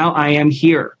 And now I am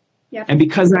here. Yep. And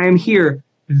because I am here,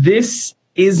 this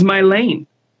is my lane.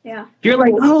 Yeah. You're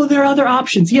like, oh, there are other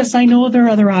options. Yes, I know there are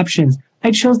other options.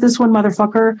 I chose this one,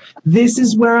 motherfucker. This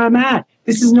is where I'm at.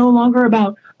 This is no longer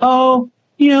about, oh,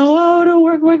 to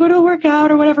go to a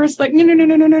workout or whatever. It's like, no.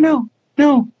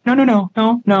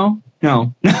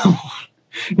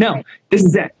 This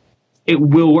is it. It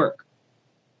will work.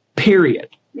 Period.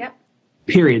 Yep.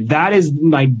 Period. That is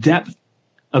my depth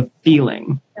of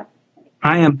feeling. Yep.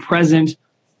 I am present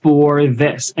for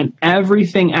this. And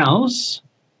everything else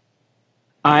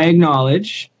I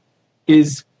acknowledge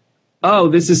is, oh,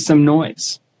 this is some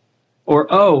noise. Or,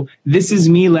 oh, this is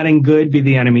me letting good be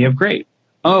the enemy of great.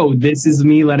 Oh, this is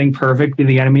me letting perfect be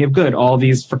the enemy of good. All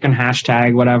these freaking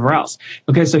hashtag whatever else.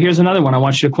 Okay, so here's another one. I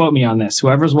want you to quote me on this.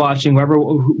 Whoever's watching,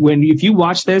 if you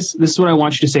watch this is what I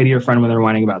want you to say to your friend when they're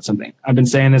whining about something. I've been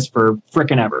saying this for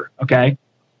freaking ever, okay?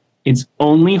 It's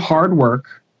only hard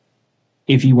work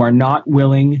if you are not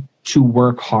willing to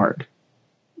work hard.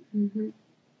 Mm-hmm.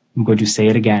 I'm going to say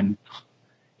it again.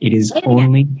 It is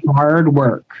only hard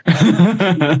work.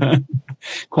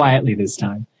 Quietly this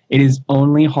time. It is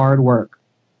only hard work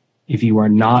if you are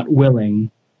not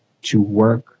willing to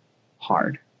work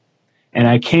hard. And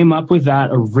I came up with that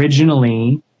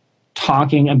originally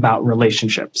talking about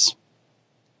relationships.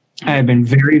 I have been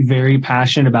very, very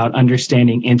passionate about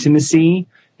understanding intimacy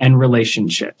and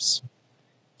relationships.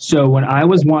 So when I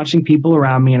was watching people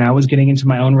around me and I was getting into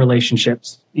my own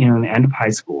relationships, in the end of high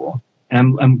school,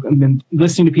 and I'm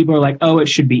listening to people who are like, oh, it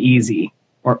should be easy,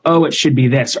 or oh, it should be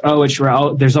this, or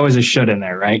there's always a should in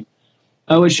there, right?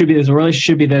 Oh, it should be this, a relationship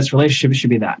should be this, relationship should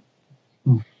be that.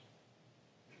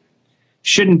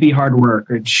 Shouldn't be hard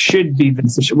work, or it should be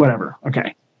this, whatever.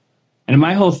 Okay. And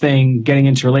my whole thing getting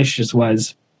into relationships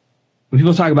was, when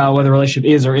people talk about whether a relationship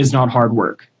is or is not hard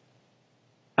work,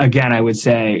 again, I would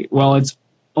say, well, it's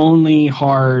only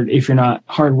hard if you're not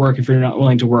hard work, if you're not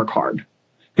willing to work hard.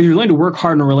 If you're willing to work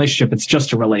hard in a relationship, it's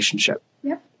just a relationship.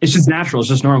 Yep. It's just natural. It's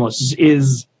just normal. It just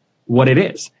is what it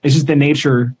is. It's just the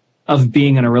nature of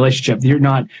being in a relationship. You're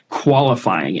not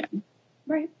qualifying it.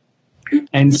 Right.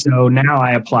 And so now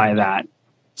I apply that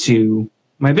to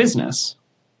my business.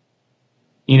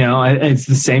 It's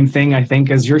the same thing, I think,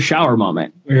 as your shower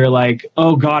moment, where you're like,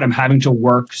 oh, God, I'm having to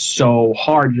work so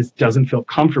hard. This doesn't feel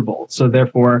comfortable. So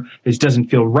therefore, this doesn't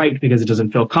feel right because it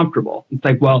doesn't feel comfortable. It's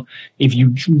like, well, if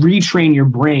you retrain your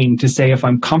brain to say, if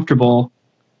I'm comfortable,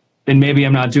 then maybe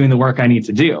I'm not doing the work I need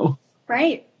to do.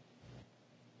 Right.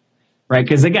 Right?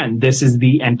 Because, again, this is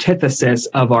the antithesis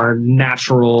of our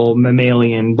natural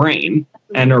mammalian brain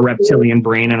and our reptilian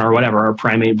brain and our whatever, our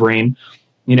primate brain,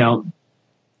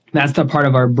 That's the part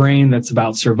of our brain that's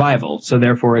about survival. So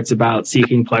therefore, it's about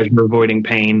seeking pleasure, avoiding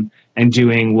pain, and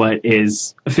doing what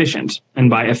is efficient. And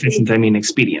by efficient, I mean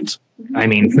expedient. Mm-hmm. I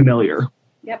mean familiar.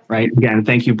 Yep. Right? Again,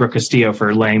 thank you, Brooke Castillo,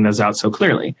 for laying those out so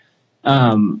clearly.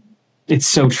 It's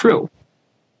so true.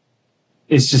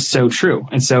 It's just so true.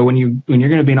 And so when you're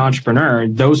going to be an entrepreneur,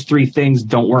 those three things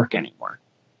don't work anymore.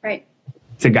 Right.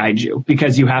 To guide you,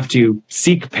 because you have to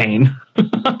seek pain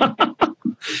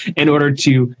in order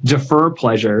to defer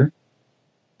pleasure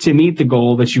to meet the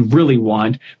goal that you really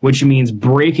want, which means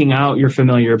breaking out your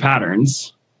familiar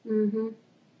patterns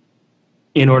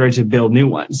in order to build new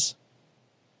ones.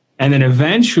 And then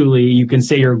eventually you can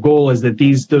say your goal is that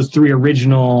those three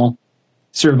original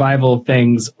survival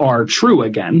things are true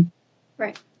again.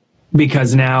 Right.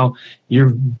 Because now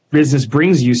your business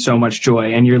brings you so much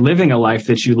joy and you're living a life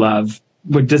that you love.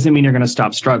 But doesn't mean you're going to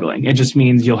stop struggling. It just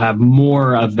means you'll have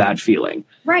more of that feeling.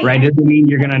 Right. Right. It doesn't mean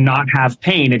you're going to not have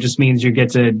pain. It just means you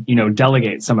get to,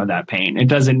 delegate some of that pain. It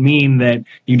doesn't mean that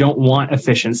you don't want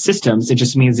efficient systems. It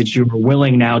just means that you're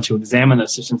willing now to examine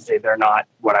those systems, say they're not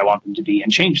what I want them to be,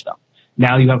 and change them.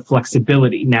 Now you have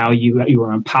flexibility. Now you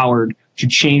are empowered to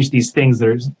change these things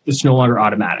that it's no longer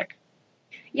automatic.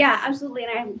 Yeah, absolutely.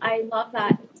 And I love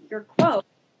that your quote,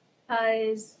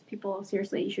 because people,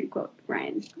 seriously, you should quote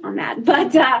Ryan on that.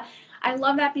 But I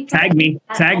love that because tag me.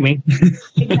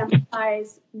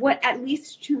 exemplifies what, at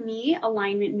least to me,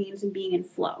 alignment means in being in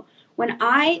flow. When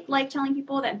I like telling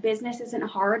people that business isn't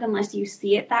hard unless you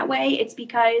see it that way, it's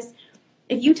because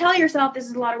if you tell yourself this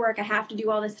is a lot of work, I have to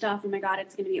do all this stuff, oh my God,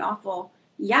 it's going to be awful.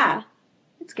 Yeah,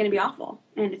 it's going to be awful.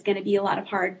 And it's going to be a lot of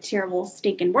hard, terrible,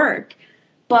 stinking work.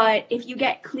 But if you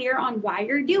get clear on why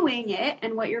you're doing it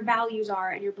and what your values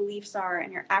are and your beliefs are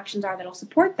and your actions are that'll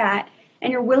support that,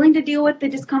 and you're willing to deal with the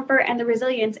discomfort and the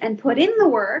resilience and put in the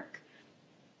work,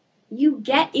 you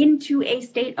get into a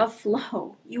state of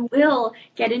flow. You will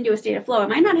get into a state of flow. It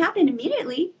might not happen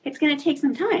immediately. It's going to take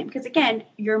some time because, again,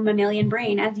 your mammalian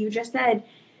brain, as you just said,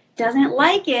 doesn't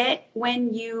like it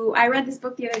when I read this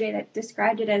book the other day that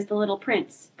described it as the little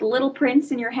prince. The little prince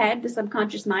in your head, the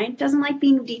subconscious mind, doesn't like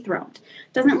being dethroned.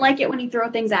 Doesn't like it when you throw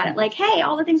things at it. Like, hey,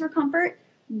 all the things for comfort,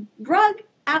 rug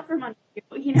out from under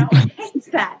you, hates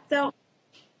that. So,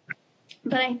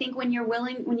 but I think when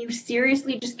you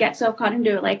seriously just get so caught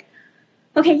into it, like,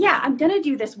 okay, yeah, I'm going to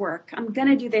do this work. I'm going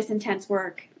to do this intense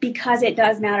work because it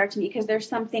does matter to me, because there's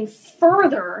something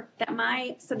further that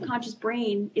my subconscious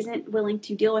brain isn't willing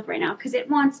to deal with right now because it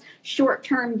wants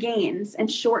short-term gains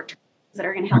and short-term things that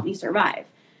are going to help me survive.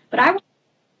 But I want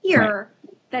to hear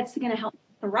that's going to help me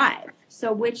thrive.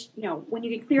 So when you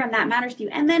get clear on that matters to you.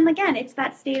 And then again, it's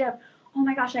that state of, oh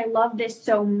my gosh, I love this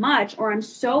so much, or I'm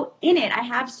so in it. I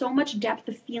have so much depth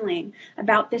of feeling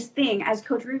about this thing. As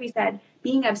Coach Ruby said,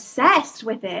 being obsessed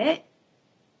with it,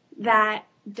 that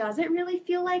does it really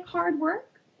feel like hard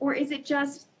work? Or is it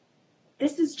just,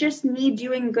 this is just me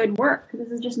doing good work. This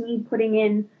is just me putting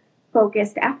in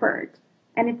focused effort.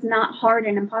 And it's not hard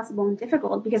and impossible and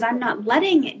difficult because I'm not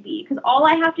letting it be. Because all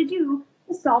I have to do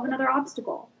is solve another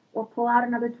obstacle or pull out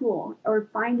another tool or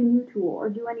find a new tool or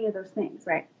do any of those things,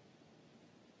 right?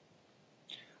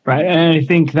 Right. And I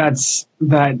think that's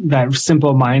that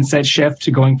simple mindset shift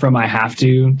to going from I have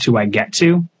to I get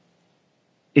to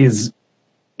is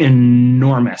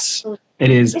enormous. It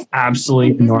is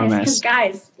absolutely enormous. Because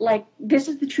guys, like, this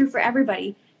is the truth for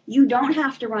everybody. You don't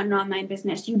have to run an online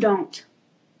business. You don't.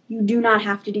 You do not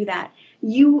have to do that.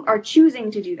 You are choosing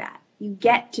to do that. You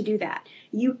get to do that.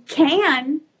 You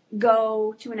can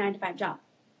go to a 9-to-5 job.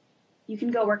 You can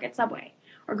go work at Subway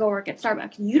or go work at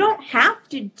Starbucks. You don't have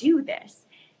to do this.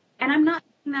 And I'm not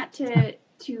saying that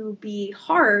to be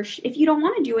harsh. If you don't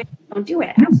want to do it, don't do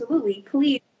it. Absolutely.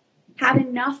 Please have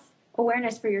enough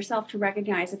awareness for yourself to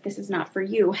recognize that this is not for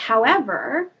you.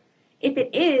 However, if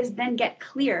it is, then get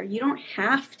clear. You don't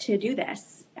have to do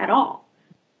this at all.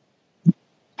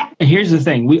 And here's the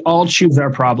thing. We all choose our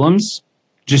problems.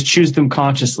 Just choose them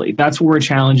consciously. That's what we're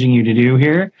challenging you to do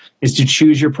here, is to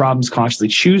choose your problems consciously.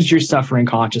 Choose your suffering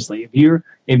consciously.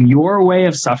 If your way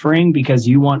of suffering because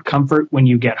you want comfort when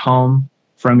you get home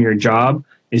from your job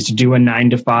is to do a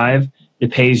 9-to-5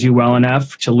 that pays you well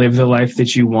enough to live the life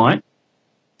that you want,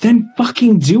 then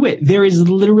fucking do it. There is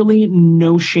literally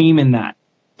no shame in that.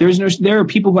 There are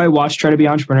people who I watch try to be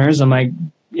entrepreneurs. I'm like,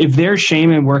 if there's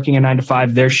shame in working a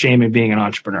 9-to-5, there's shame in being an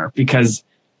entrepreneur because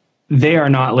they are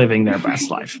not living their best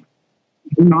life.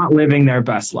 They're not living their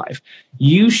best life.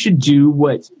 You should do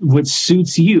what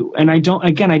suits you. And I don't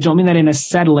mean that in a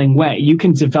settling way. You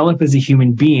can develop as a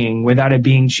human being without it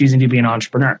being choosing to be an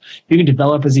entrepreneur. You can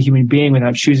develop as a human being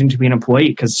without choosing to be an employee,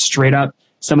 because straight up,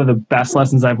 some of the best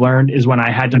lessons I've learned is when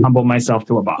I had to humble myself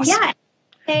to a boss. Yeah.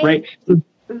 Right.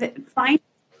 Find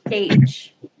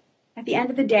stage. At the end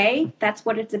of the day, that's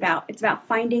what it's about. It's about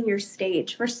finding your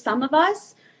stage. For some of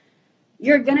us,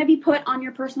 you're going to be put on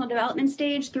your personal development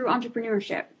stage through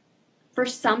entrepreneurship. For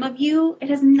some of you, it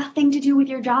has nothing to do with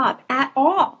your job at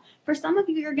all. For some of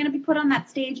you, you're going to be put on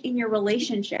that stage in your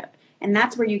relationship. And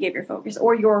that's where you give your focus,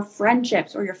 or your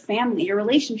friendships, or your family, your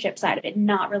relationship side of it,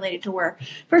 not related to work.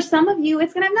 For some of you,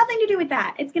 it's going to have nothing to do with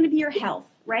that. It's going to be your health,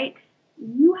 right?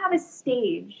 You have a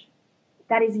stage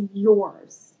that is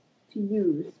yours to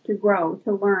use, to grow,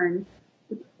 to learn,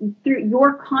 through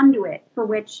your conduit for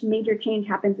which major change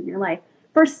happens in your life.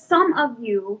 For some of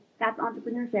you, that's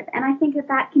entrepreneurship. And I think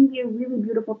that can be a really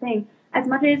beautiful thing. As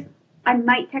much as I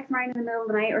might text Ryan in the middle of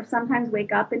the night or sometimes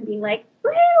wake up and be like,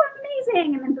 woo, I'm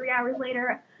amazing. And then 3 hours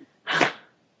later,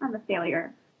 I'm a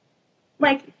failure.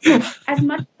 Like, as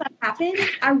much as that happens,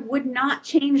 I would not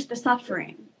change the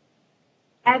suffering.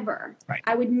 Ever. Right.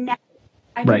 I would never.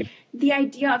 Right. The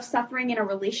idea of suffering in a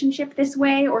relationship this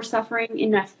way or suffering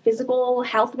in a physical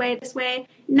health way this way,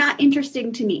 not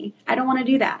interesting to me. I don't want to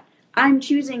do that. I'm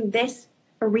choosing this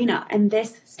arena and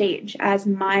this stage as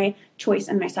my choice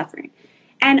and my suffering.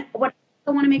 And what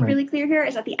I want to make really clear here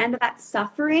is at the end of that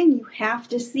suffering, you have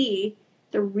to see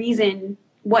the reason.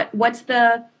 What's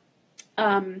the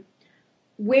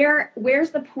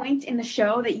where's the point in the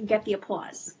show that you get the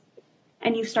applause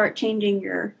and you start changing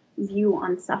your view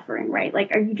on suffering, right?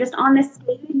 Like, are you just on this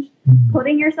stage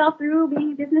putting yourself through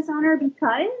being a business owner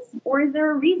because, or is there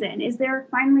a reason? Is there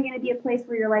finally going to be a place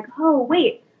where you're like, oh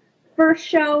wait, first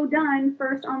show done,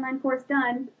 first online course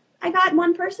done, I got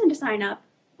one person to sign up,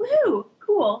 woohoo,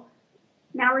 cool,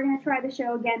 now we're going to try the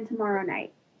show again tomorrow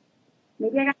night.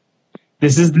 Maybe I got.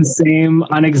 This is the same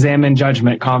unexamined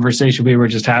judgment conversation we were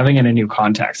just having in a new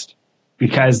context.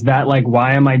 Because that, like,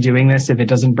 why am I doing this if it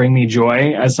doesn't bring me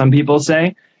joy, as some people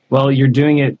say? Well, you're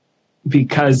doing it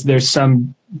because there's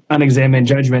some unexamined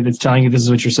judgment that's telling you this is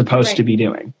what you're supposed to be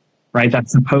doing, right?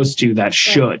 That's supposed to, that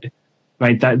should,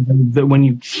 right? That when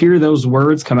you hear those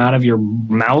words come out of your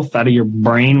mouth, out of your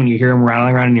brain, when you hear them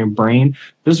rattling around in your brain,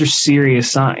 those are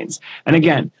serious signs. And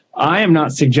again, I am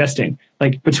not suggesting,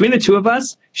 like, between the two of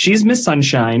us, she's Miss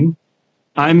Sunshine.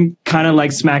 I'm kind of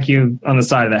like smack you on the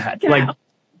side of the head.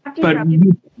 But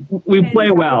we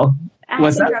play well. I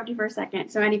have to interrupt you for a second.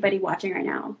 So anybody watching right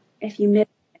now, if you missed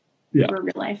for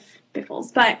real life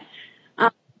biffles, but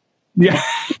the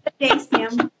day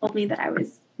Sam told me that I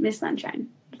was Miss Sunshine.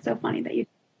 It's so funny that you.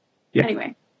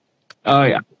 Anyway. Oh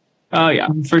yeah,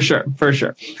 for sure.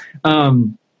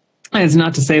 And it's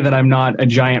not to say that I'm not a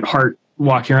giant heart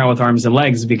walking around with arms and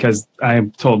legs, because I'm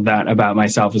told that about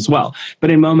myself as well. But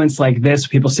in moments like this,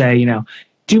 people say, you know,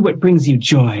 do what brings you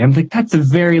joy. I'm like, that's a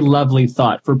very lovely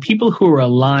thought for people who are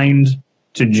aligned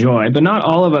to joy, but not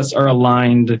all of us are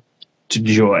aligned to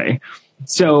joy.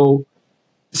 So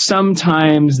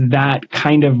sometimes that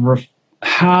kind of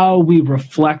how we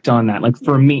reflect on that, like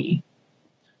for me,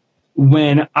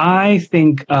 when I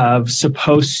think of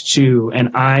supposed to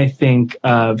and I think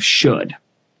of should,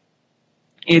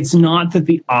 it's not that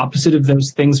the opposite of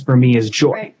those things for me is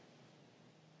joy. Right.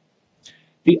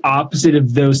 The opposite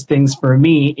of those things for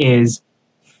me is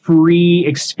free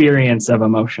experience of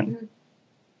emotion. Mm-hmm.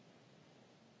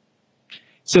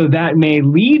 So that may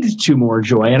lead to more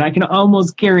joy, and I can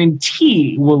almost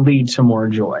guarantee will lead to more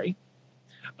joy.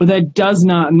 But that does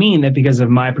not mean that because of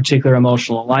my particular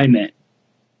emotional alignment,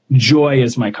 joy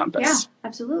is my compass. Yeah,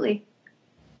 absolutely.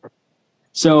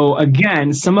 So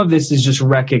again, some of this is just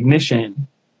recognition.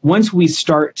 Once we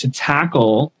start to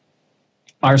tackle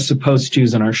our supposed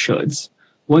tos and our shoulds,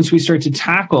 once we start to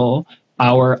tackle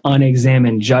our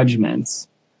unexamined judgments,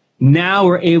 now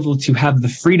we're able to have the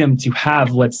freedom to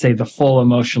have, let's say, the full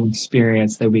emotional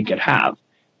experience that we could have.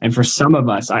 And for some of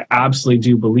us, I absolutely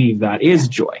do believe that is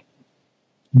joy.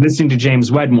 Listening to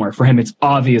James Wedmore, for him, it's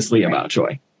obviously about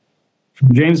joy. For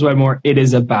James Wedmore, it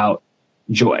is about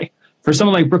joy. For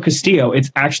someone like Brooke Castillo,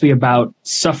 it's actually about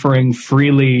suffering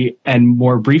freely and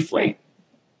more briefly.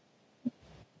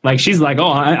 Like, she's like, oh,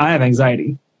 I have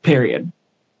anxiety, period.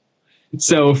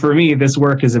 So for me, this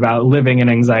work is about living in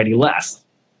anxiety less,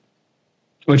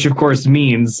 which of course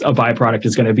means a byproduct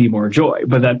is going to be more joy.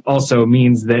 But that also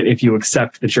means that if you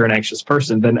accept that you're an anxious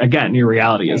person, then again, your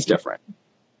reality is different.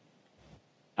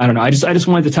 I don't know. I just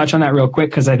wanted to touch on that real quick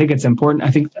because I think it's important.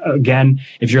 I think, again,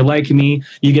 if you're like me,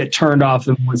 you get turned off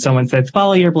when someone says,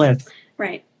 follow your bliss.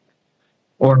 Right.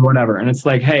 Or whatever. And it's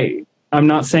like, hey, I'm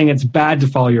not saying it's bad to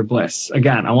follow your bliss.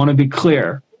 Again, I want to be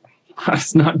clear.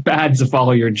 It's not bad to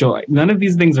follow your joy. None of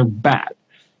these things are bad.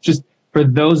 Just for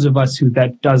those of us who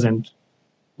that doesn't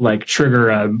like trigger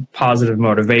a positive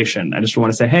motivation, I just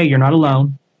want to say, hey, you're not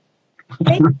alone.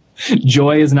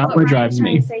 Joy is not what drives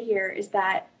me. What I'm trying to say here is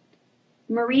that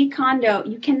Marie Kondo,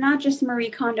 you cannot just Marie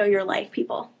Kondo your life,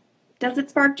 people. Does it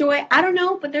spark joy? I don't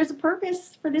know, but there's a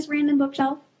purpose for this random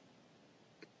bookshelf.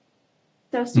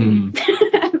 So sweet.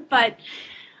 But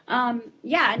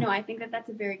yeah, no, I think that that's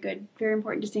a very good, very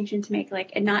important distinction to make.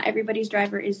 Like, and not everybody's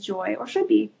driver is joy or should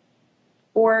be,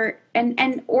 or even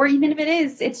if it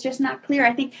is, it's just not clear.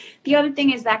 I think the other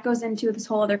thing is that goes into this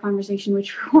whole other conversation,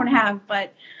 which we won't have,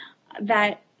 but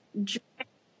that joy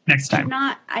next time should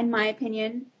not, in my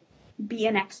opinion, be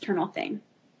an external thing.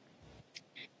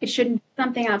 It shouldn't be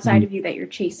something outside of you that you're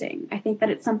chasing. I think that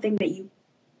it's something that you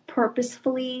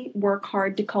purposefully work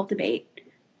hard to cultivate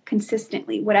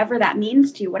consistently, whatever that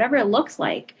means to you, whatever it looks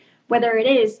like, whether it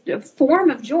is a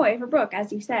form of joy for Brooke,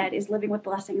 as you said, is living with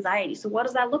less anxiety. So what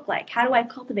does that look like? How do I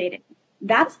cultivate it?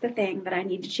 That's the thing that I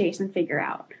need to chase and figure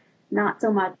out. Not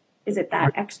so much is it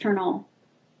that external,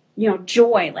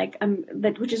 joy, like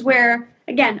which is where,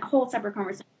 again, a whole separate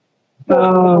conversation.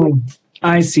 Oh,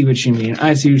 I see what you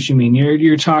mean.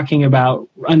 You're talking about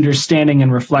understanding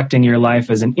and reflecting your life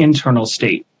as an internal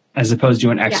state as opposed to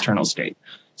an external state.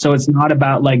 So it's not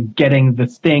about like getting the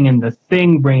thing and the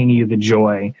thing bringing you the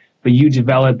joy, but you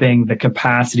developing the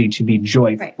capacity to be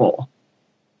joyful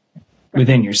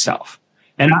within yourself.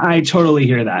 And I totally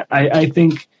hear that. I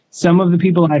think some of the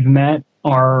people I've met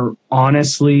are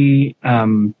honestly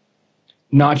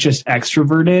not just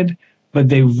extroverted, but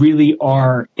they really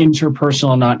are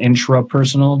interpersonal, not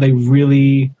intrapersonal. They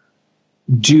really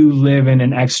do live in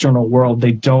an external world.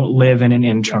 They don't live in an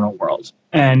internal world.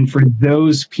 And for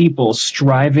those people,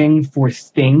 striving for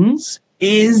things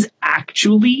is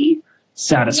actually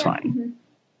satisfying.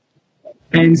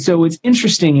 And so what's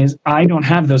interesting is I don't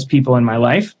have those people in my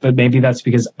life, but maybe that's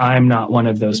because I'm not one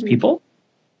of those people.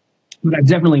 But I've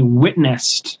definitely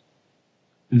witnessed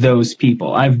those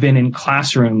people. I've been in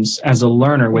classrooms as a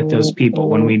learner with those people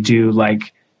when we do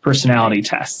like personality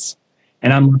tests.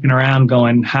 And I'm looking around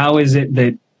going, how is it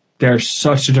that there's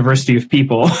such a diversity of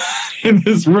people in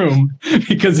this room?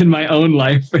 Because in my own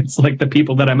life, it's like the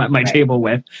people that I'm at my table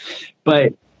with.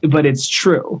 But it's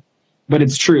true. But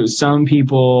it's true. Some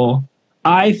people,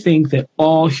 I think that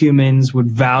all humans would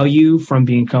value from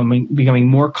becoming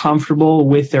more comfortable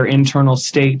with their internal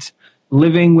state,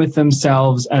 living with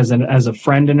themselves as a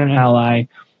friend and an ally,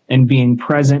 and being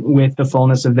present with the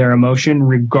fullness of their emotion,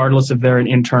 regardless if they're an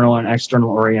internal and external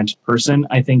oriented person.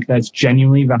 I think that's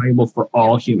genuinely valuable for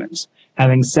all humans.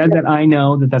 Having said that, I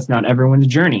know that that's not everyone's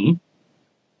journey.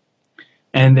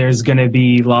 And there's going to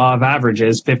be law of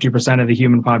averages. 50% of the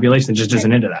human population just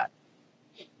isn't into that.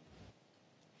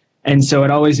 And so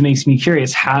it always makes me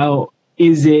curious, how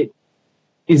is it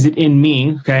in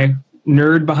me, okay?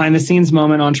 Nerd behind the scenes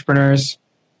moment, entrepreneurs,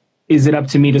 is it up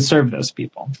to me to serve those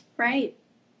people? Right.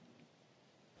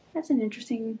 That's an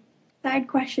interesting side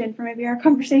question for maybe our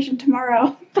conversation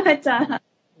tomorrow. But no,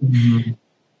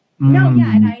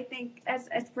 yeah, and I think as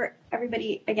for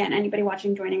everybody, again, anybody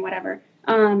watching, joining, whatever,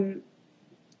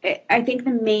 I think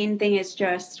the main thing is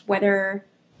just whether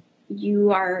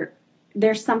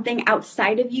there's something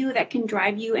outside of you that can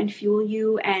drive you and fuel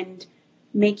you and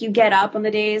make you get up on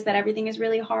the days that everything is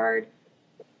really hard,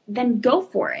 then go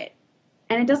for it.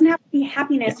 And it doesn't have to be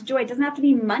happiness, joy. It doesn't have to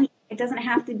be money. It doesn't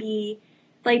have to be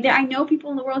like I know people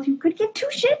in the world who could give two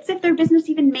shits if their business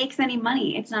even makes any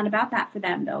money. It's not about that for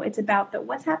them, though. It's about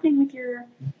what's happening with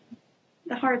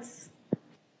the hearts.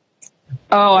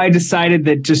 Oh, I decided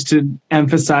that just to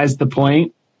emphasize the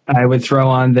point, I would throw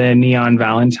on the neon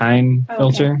Valentine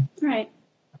filter. Right.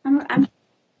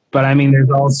 But I mean, there's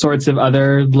all sorts of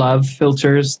other love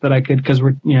filters that I could, because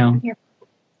we're,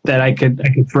 that I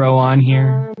could throw on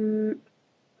here.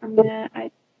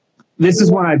 This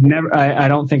is one I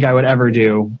don't think I would ever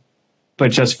do,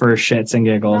 but just for shits and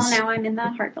giggles. Well, now I'm in the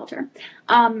heart filter.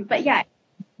 But yeah,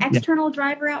 external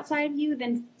driver outside of you,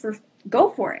 then go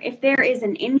for it. If there is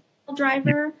an internal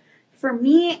driver, for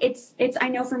me, I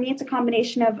know for me, it's a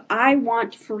combination of I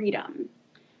want freedom.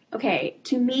 Okay,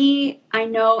 to me, I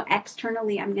know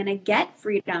externally I'm going to get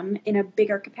freedom in a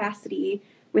bigger capacity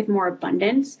with more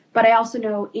abundance, but I also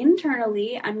know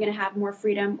internally I'm going to have more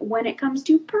freedom when it comes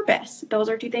to purpose. Those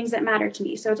are two things that matter to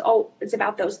me. So it's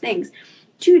about those things.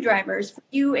 Two drivers. For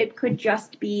you, it could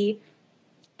just be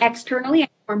externally, I have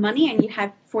more money. I need to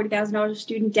have $40,000 of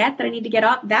student debt that I need to get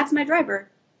off. That's my driver.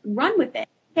 Run with it.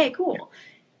 Okay, cool.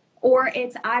 Or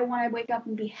it's I want to wake up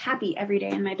and be happy every day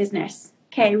in my business.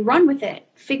 Okay, run with it.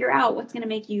 Figure out what's going to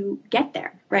make you get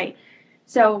there, right?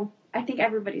 So I think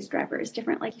everybody's driver is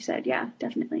different, like you said. Yeah,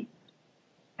 definitely.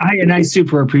 I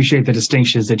super appreciate the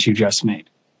distinctions that you just made,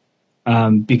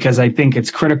 because I think it's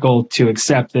critical to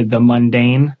accept that the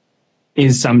mundane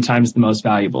is sometimes the most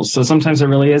valuable. So sometimes it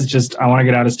really is just, I want to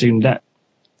get out of student debt.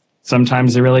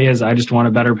 Sometimes it really is, I just want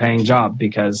a better paying job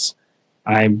because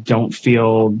I don't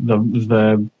feel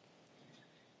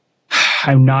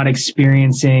I'm not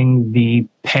experiencing the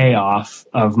payoff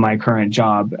of my current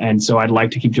job. And so I'd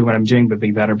like to keep doing what I'm doing, but be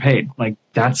better paid. Like,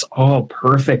 that's all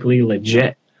perfectly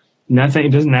legit. Not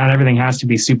everything has to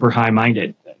be super high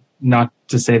minded. Not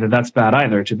to say that that's bad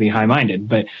either, to be high minded,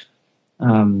 but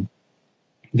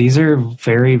these are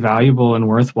very valuable and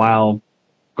worthwhile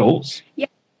goals. Yeah.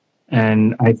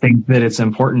 And I think that it's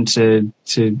important to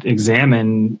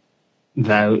examine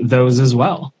those as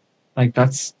well. Like,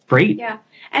 that's great. Yeah.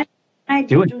 And I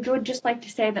would just like to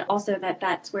say that also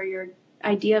that's where your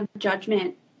idea of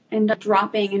judgment and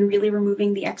dropping and really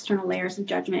removing the external layers of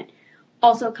judgment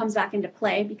also comes back into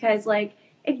play. Because like,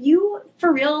 if you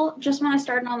for real just want to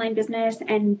start an online business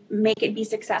and make it be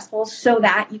successful so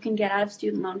that you can get out of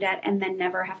student loan debt and then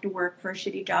never have to work for a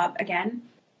shitty job again,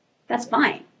 that's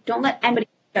fine. Don't let anybody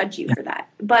judge you for that.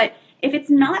 But if it's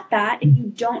not that, if you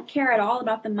don't care at all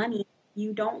about the money,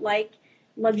 you don't like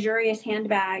luxurious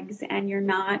handbags and you're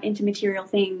not into material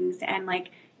things and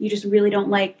like you just really don't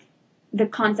like the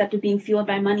concept of being fueled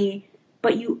by money,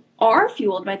 but you are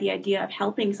fueled by the idea of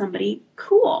helping somebody,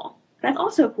 cool. That's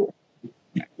also cool.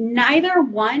 Neither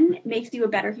one makes you a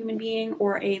better human being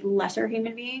or a lesser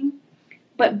human being,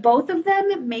 but both of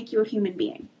them make you a human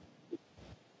being.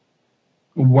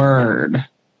 Word.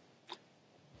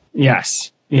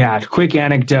 Yes. Yeah. Quick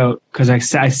anecdote, because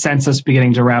I sense us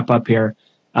beginning to wrap up here.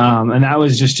 And that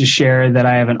was just to share that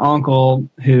I have an uncle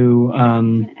who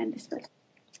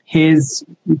his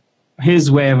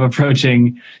way of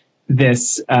approaching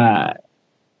this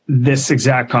this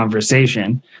exact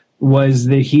conversation was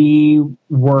that he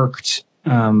worked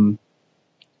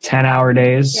 10-hour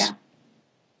days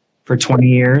for 20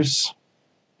 years,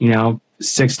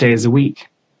 6 days a week.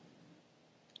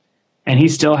 And he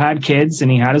still had kids and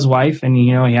he had his wife and, he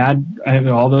had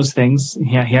all those things.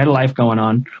 He had a life going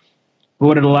on. But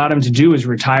what it allowed him to do is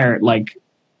retire at like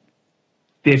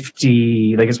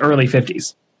 50, like his early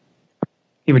 50s.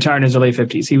 He retired in his early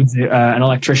 50s. He was an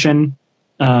electrician.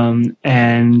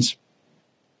 And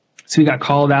so he got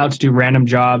called out to do random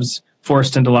jobs,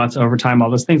 forced into lots of overtime, all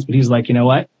those things. But he's like, you know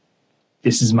what?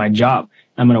 This is my job.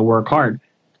 I'm going to work hard.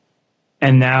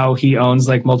 And now he owns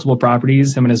like multiple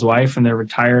properties, him and his wife, and they're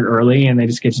retired early and they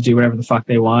just get to do whatever the fuck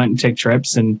they want and take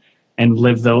trips and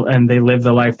live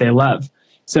the life they love.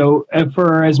 So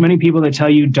for as many people that tell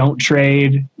you don't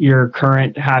trade your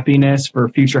current happiness for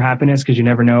future happiness because you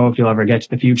never know if you'll ever get to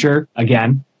the future,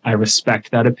 again, I respect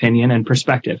that opinion and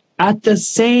perspective. At the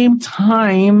same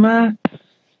time, I'm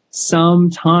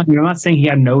not saying he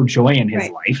had no joy in his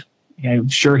life. I'm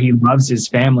sure he loves his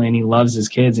family and he loves his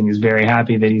kids and he's very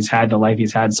happy that he's had the life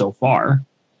he's had so far.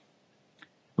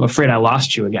 I'm afraid I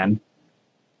lost you again.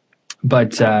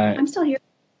 But I'm still here.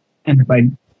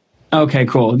 And okay,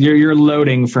 cool. You're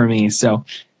loading for me. So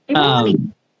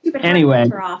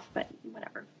anyway, off, but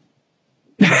whatever.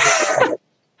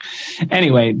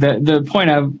 Anyway, the point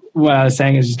of what I was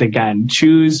saying is just, again,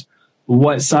 choose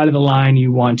what side of the line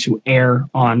you want to err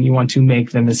on, you want to make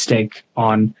the mistake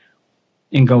on,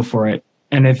 and go for it.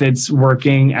 And if it's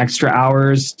working extra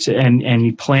hours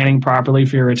and planning properly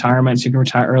for your retirement so you can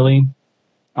retire early,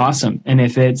 awesome. And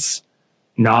if it's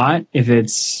not, if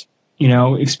it's,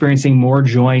 experiencing more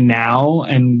joy now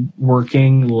and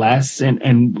working less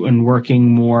and working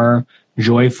more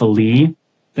joyfully,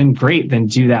 then great, then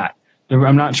do that.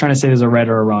 I'm not trying to say there's a right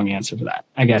or a wrong answer for that,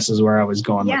 I guess is where I was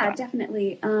going with that. Yeah,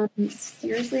 definitely.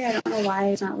 Seriously, I don't know why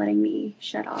it's not letting me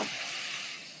shut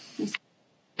off.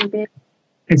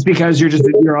 It's because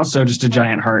you're also just a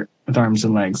giant heart with arms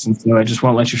and legs, and so it just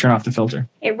won't let you turn off the filter.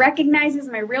 It recognizes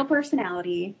my real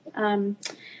personality.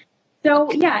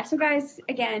 So guys,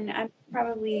 again, I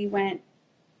probably went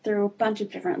through a bunch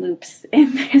of different loops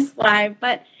in this live,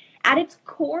 but at its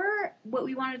core, what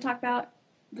we wanted to talk about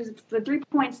was the 3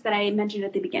 points that I mentioned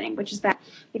at the beginning, which is that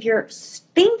if you're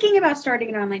thinking about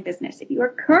starting an online business, if you are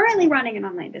currently running an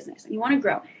online business and you want to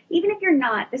grow, even if you're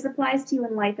not, this applies to you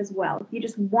in life as well. If you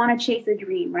just want to chase a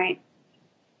dream, right?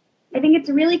 I think it's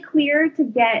really clear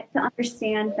to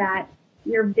understand that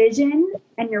your vision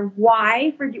and your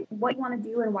why for what you want to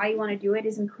do and why you want to do it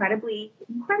is incredibly,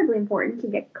 incredibly important to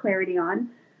get clarity on.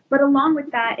 But along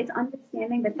with that, it's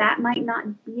understanding that might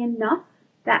not be enough.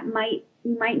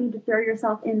 You might need to throw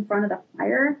yourself in front of the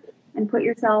fire and put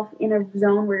yourself in a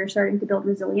zone where you're starting to build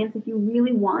resilience. If you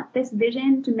really want this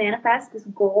vision to manifest, this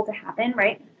goal to happen,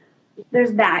 right?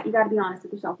 There's that. You got to be honest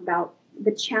with yourself about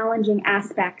the challenging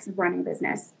aspects of running a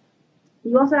business.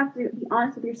 You also have to be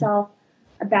honest with yourself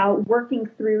about working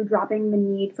through dropping the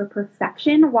need for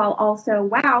perfection while also,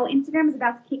 wow, Instagram is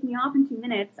about to kick me off in 2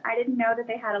 minutes. I didn't know that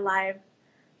they had a live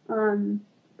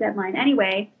deadline.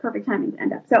 Anyway, perfect timing to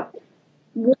end up. So,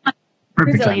 1,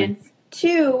 resilience. Timing.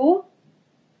 2,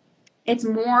 it's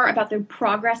more about the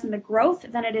progress and the growth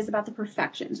than it is about the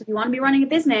perfection. So if you want to be running a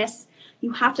business,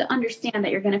 you have to understand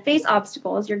that you're going to face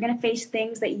obstacles. You're going to face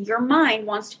things that your mind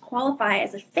wants to qualify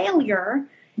as a failure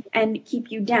and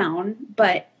keep you down.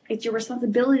 But it's your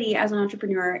responsibility as an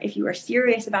entrepreneur, if you are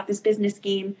serious about this business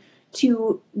game,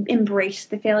 to embrace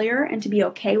the failure and to be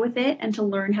okay with it and to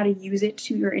learn how to use it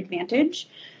to your advantage.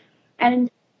 And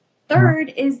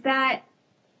third is that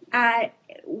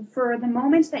for the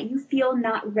moments that you feel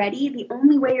not ready, the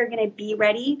only way you're going to be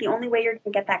ready, the only way you're going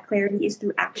to get that clarity is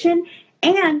through action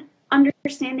and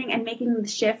understanding and making the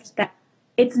shift that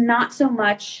it's not so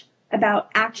much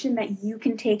about action that you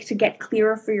can take to get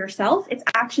clearer for yourself. It's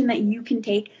action that you can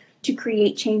take to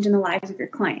create change in the lives of your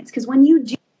clients. Because when you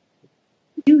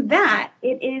do that,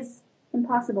 it is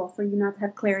impossible for you not to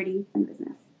have clarity in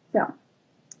business. So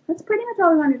that's pretty much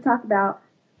all we wanted to talk about.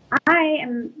 I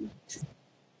am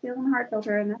feeling heart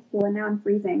filter, and that's cool. And now I'm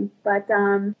freezing. But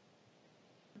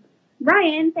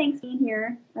Ryan, thanks for being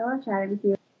here. I love chatting with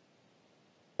you.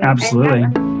 Absolutely.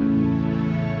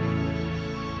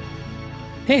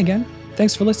 Hey again,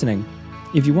 thanks for listening.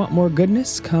 If you want more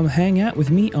goodness, come hang out with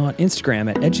me on Instagram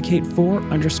at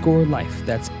educate4_life.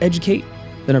 That's educate,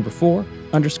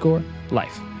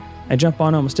 4_life. I jump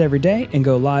on almost every day and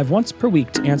go live once per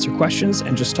week to answer questions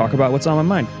and just talk about what's on my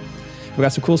mind. We've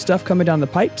got some cool stuff coming down the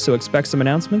pipe, so expect some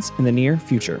announcements in the near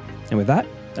future. And with that,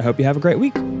 I hope you have a great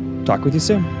week. Talk with you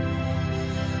soon.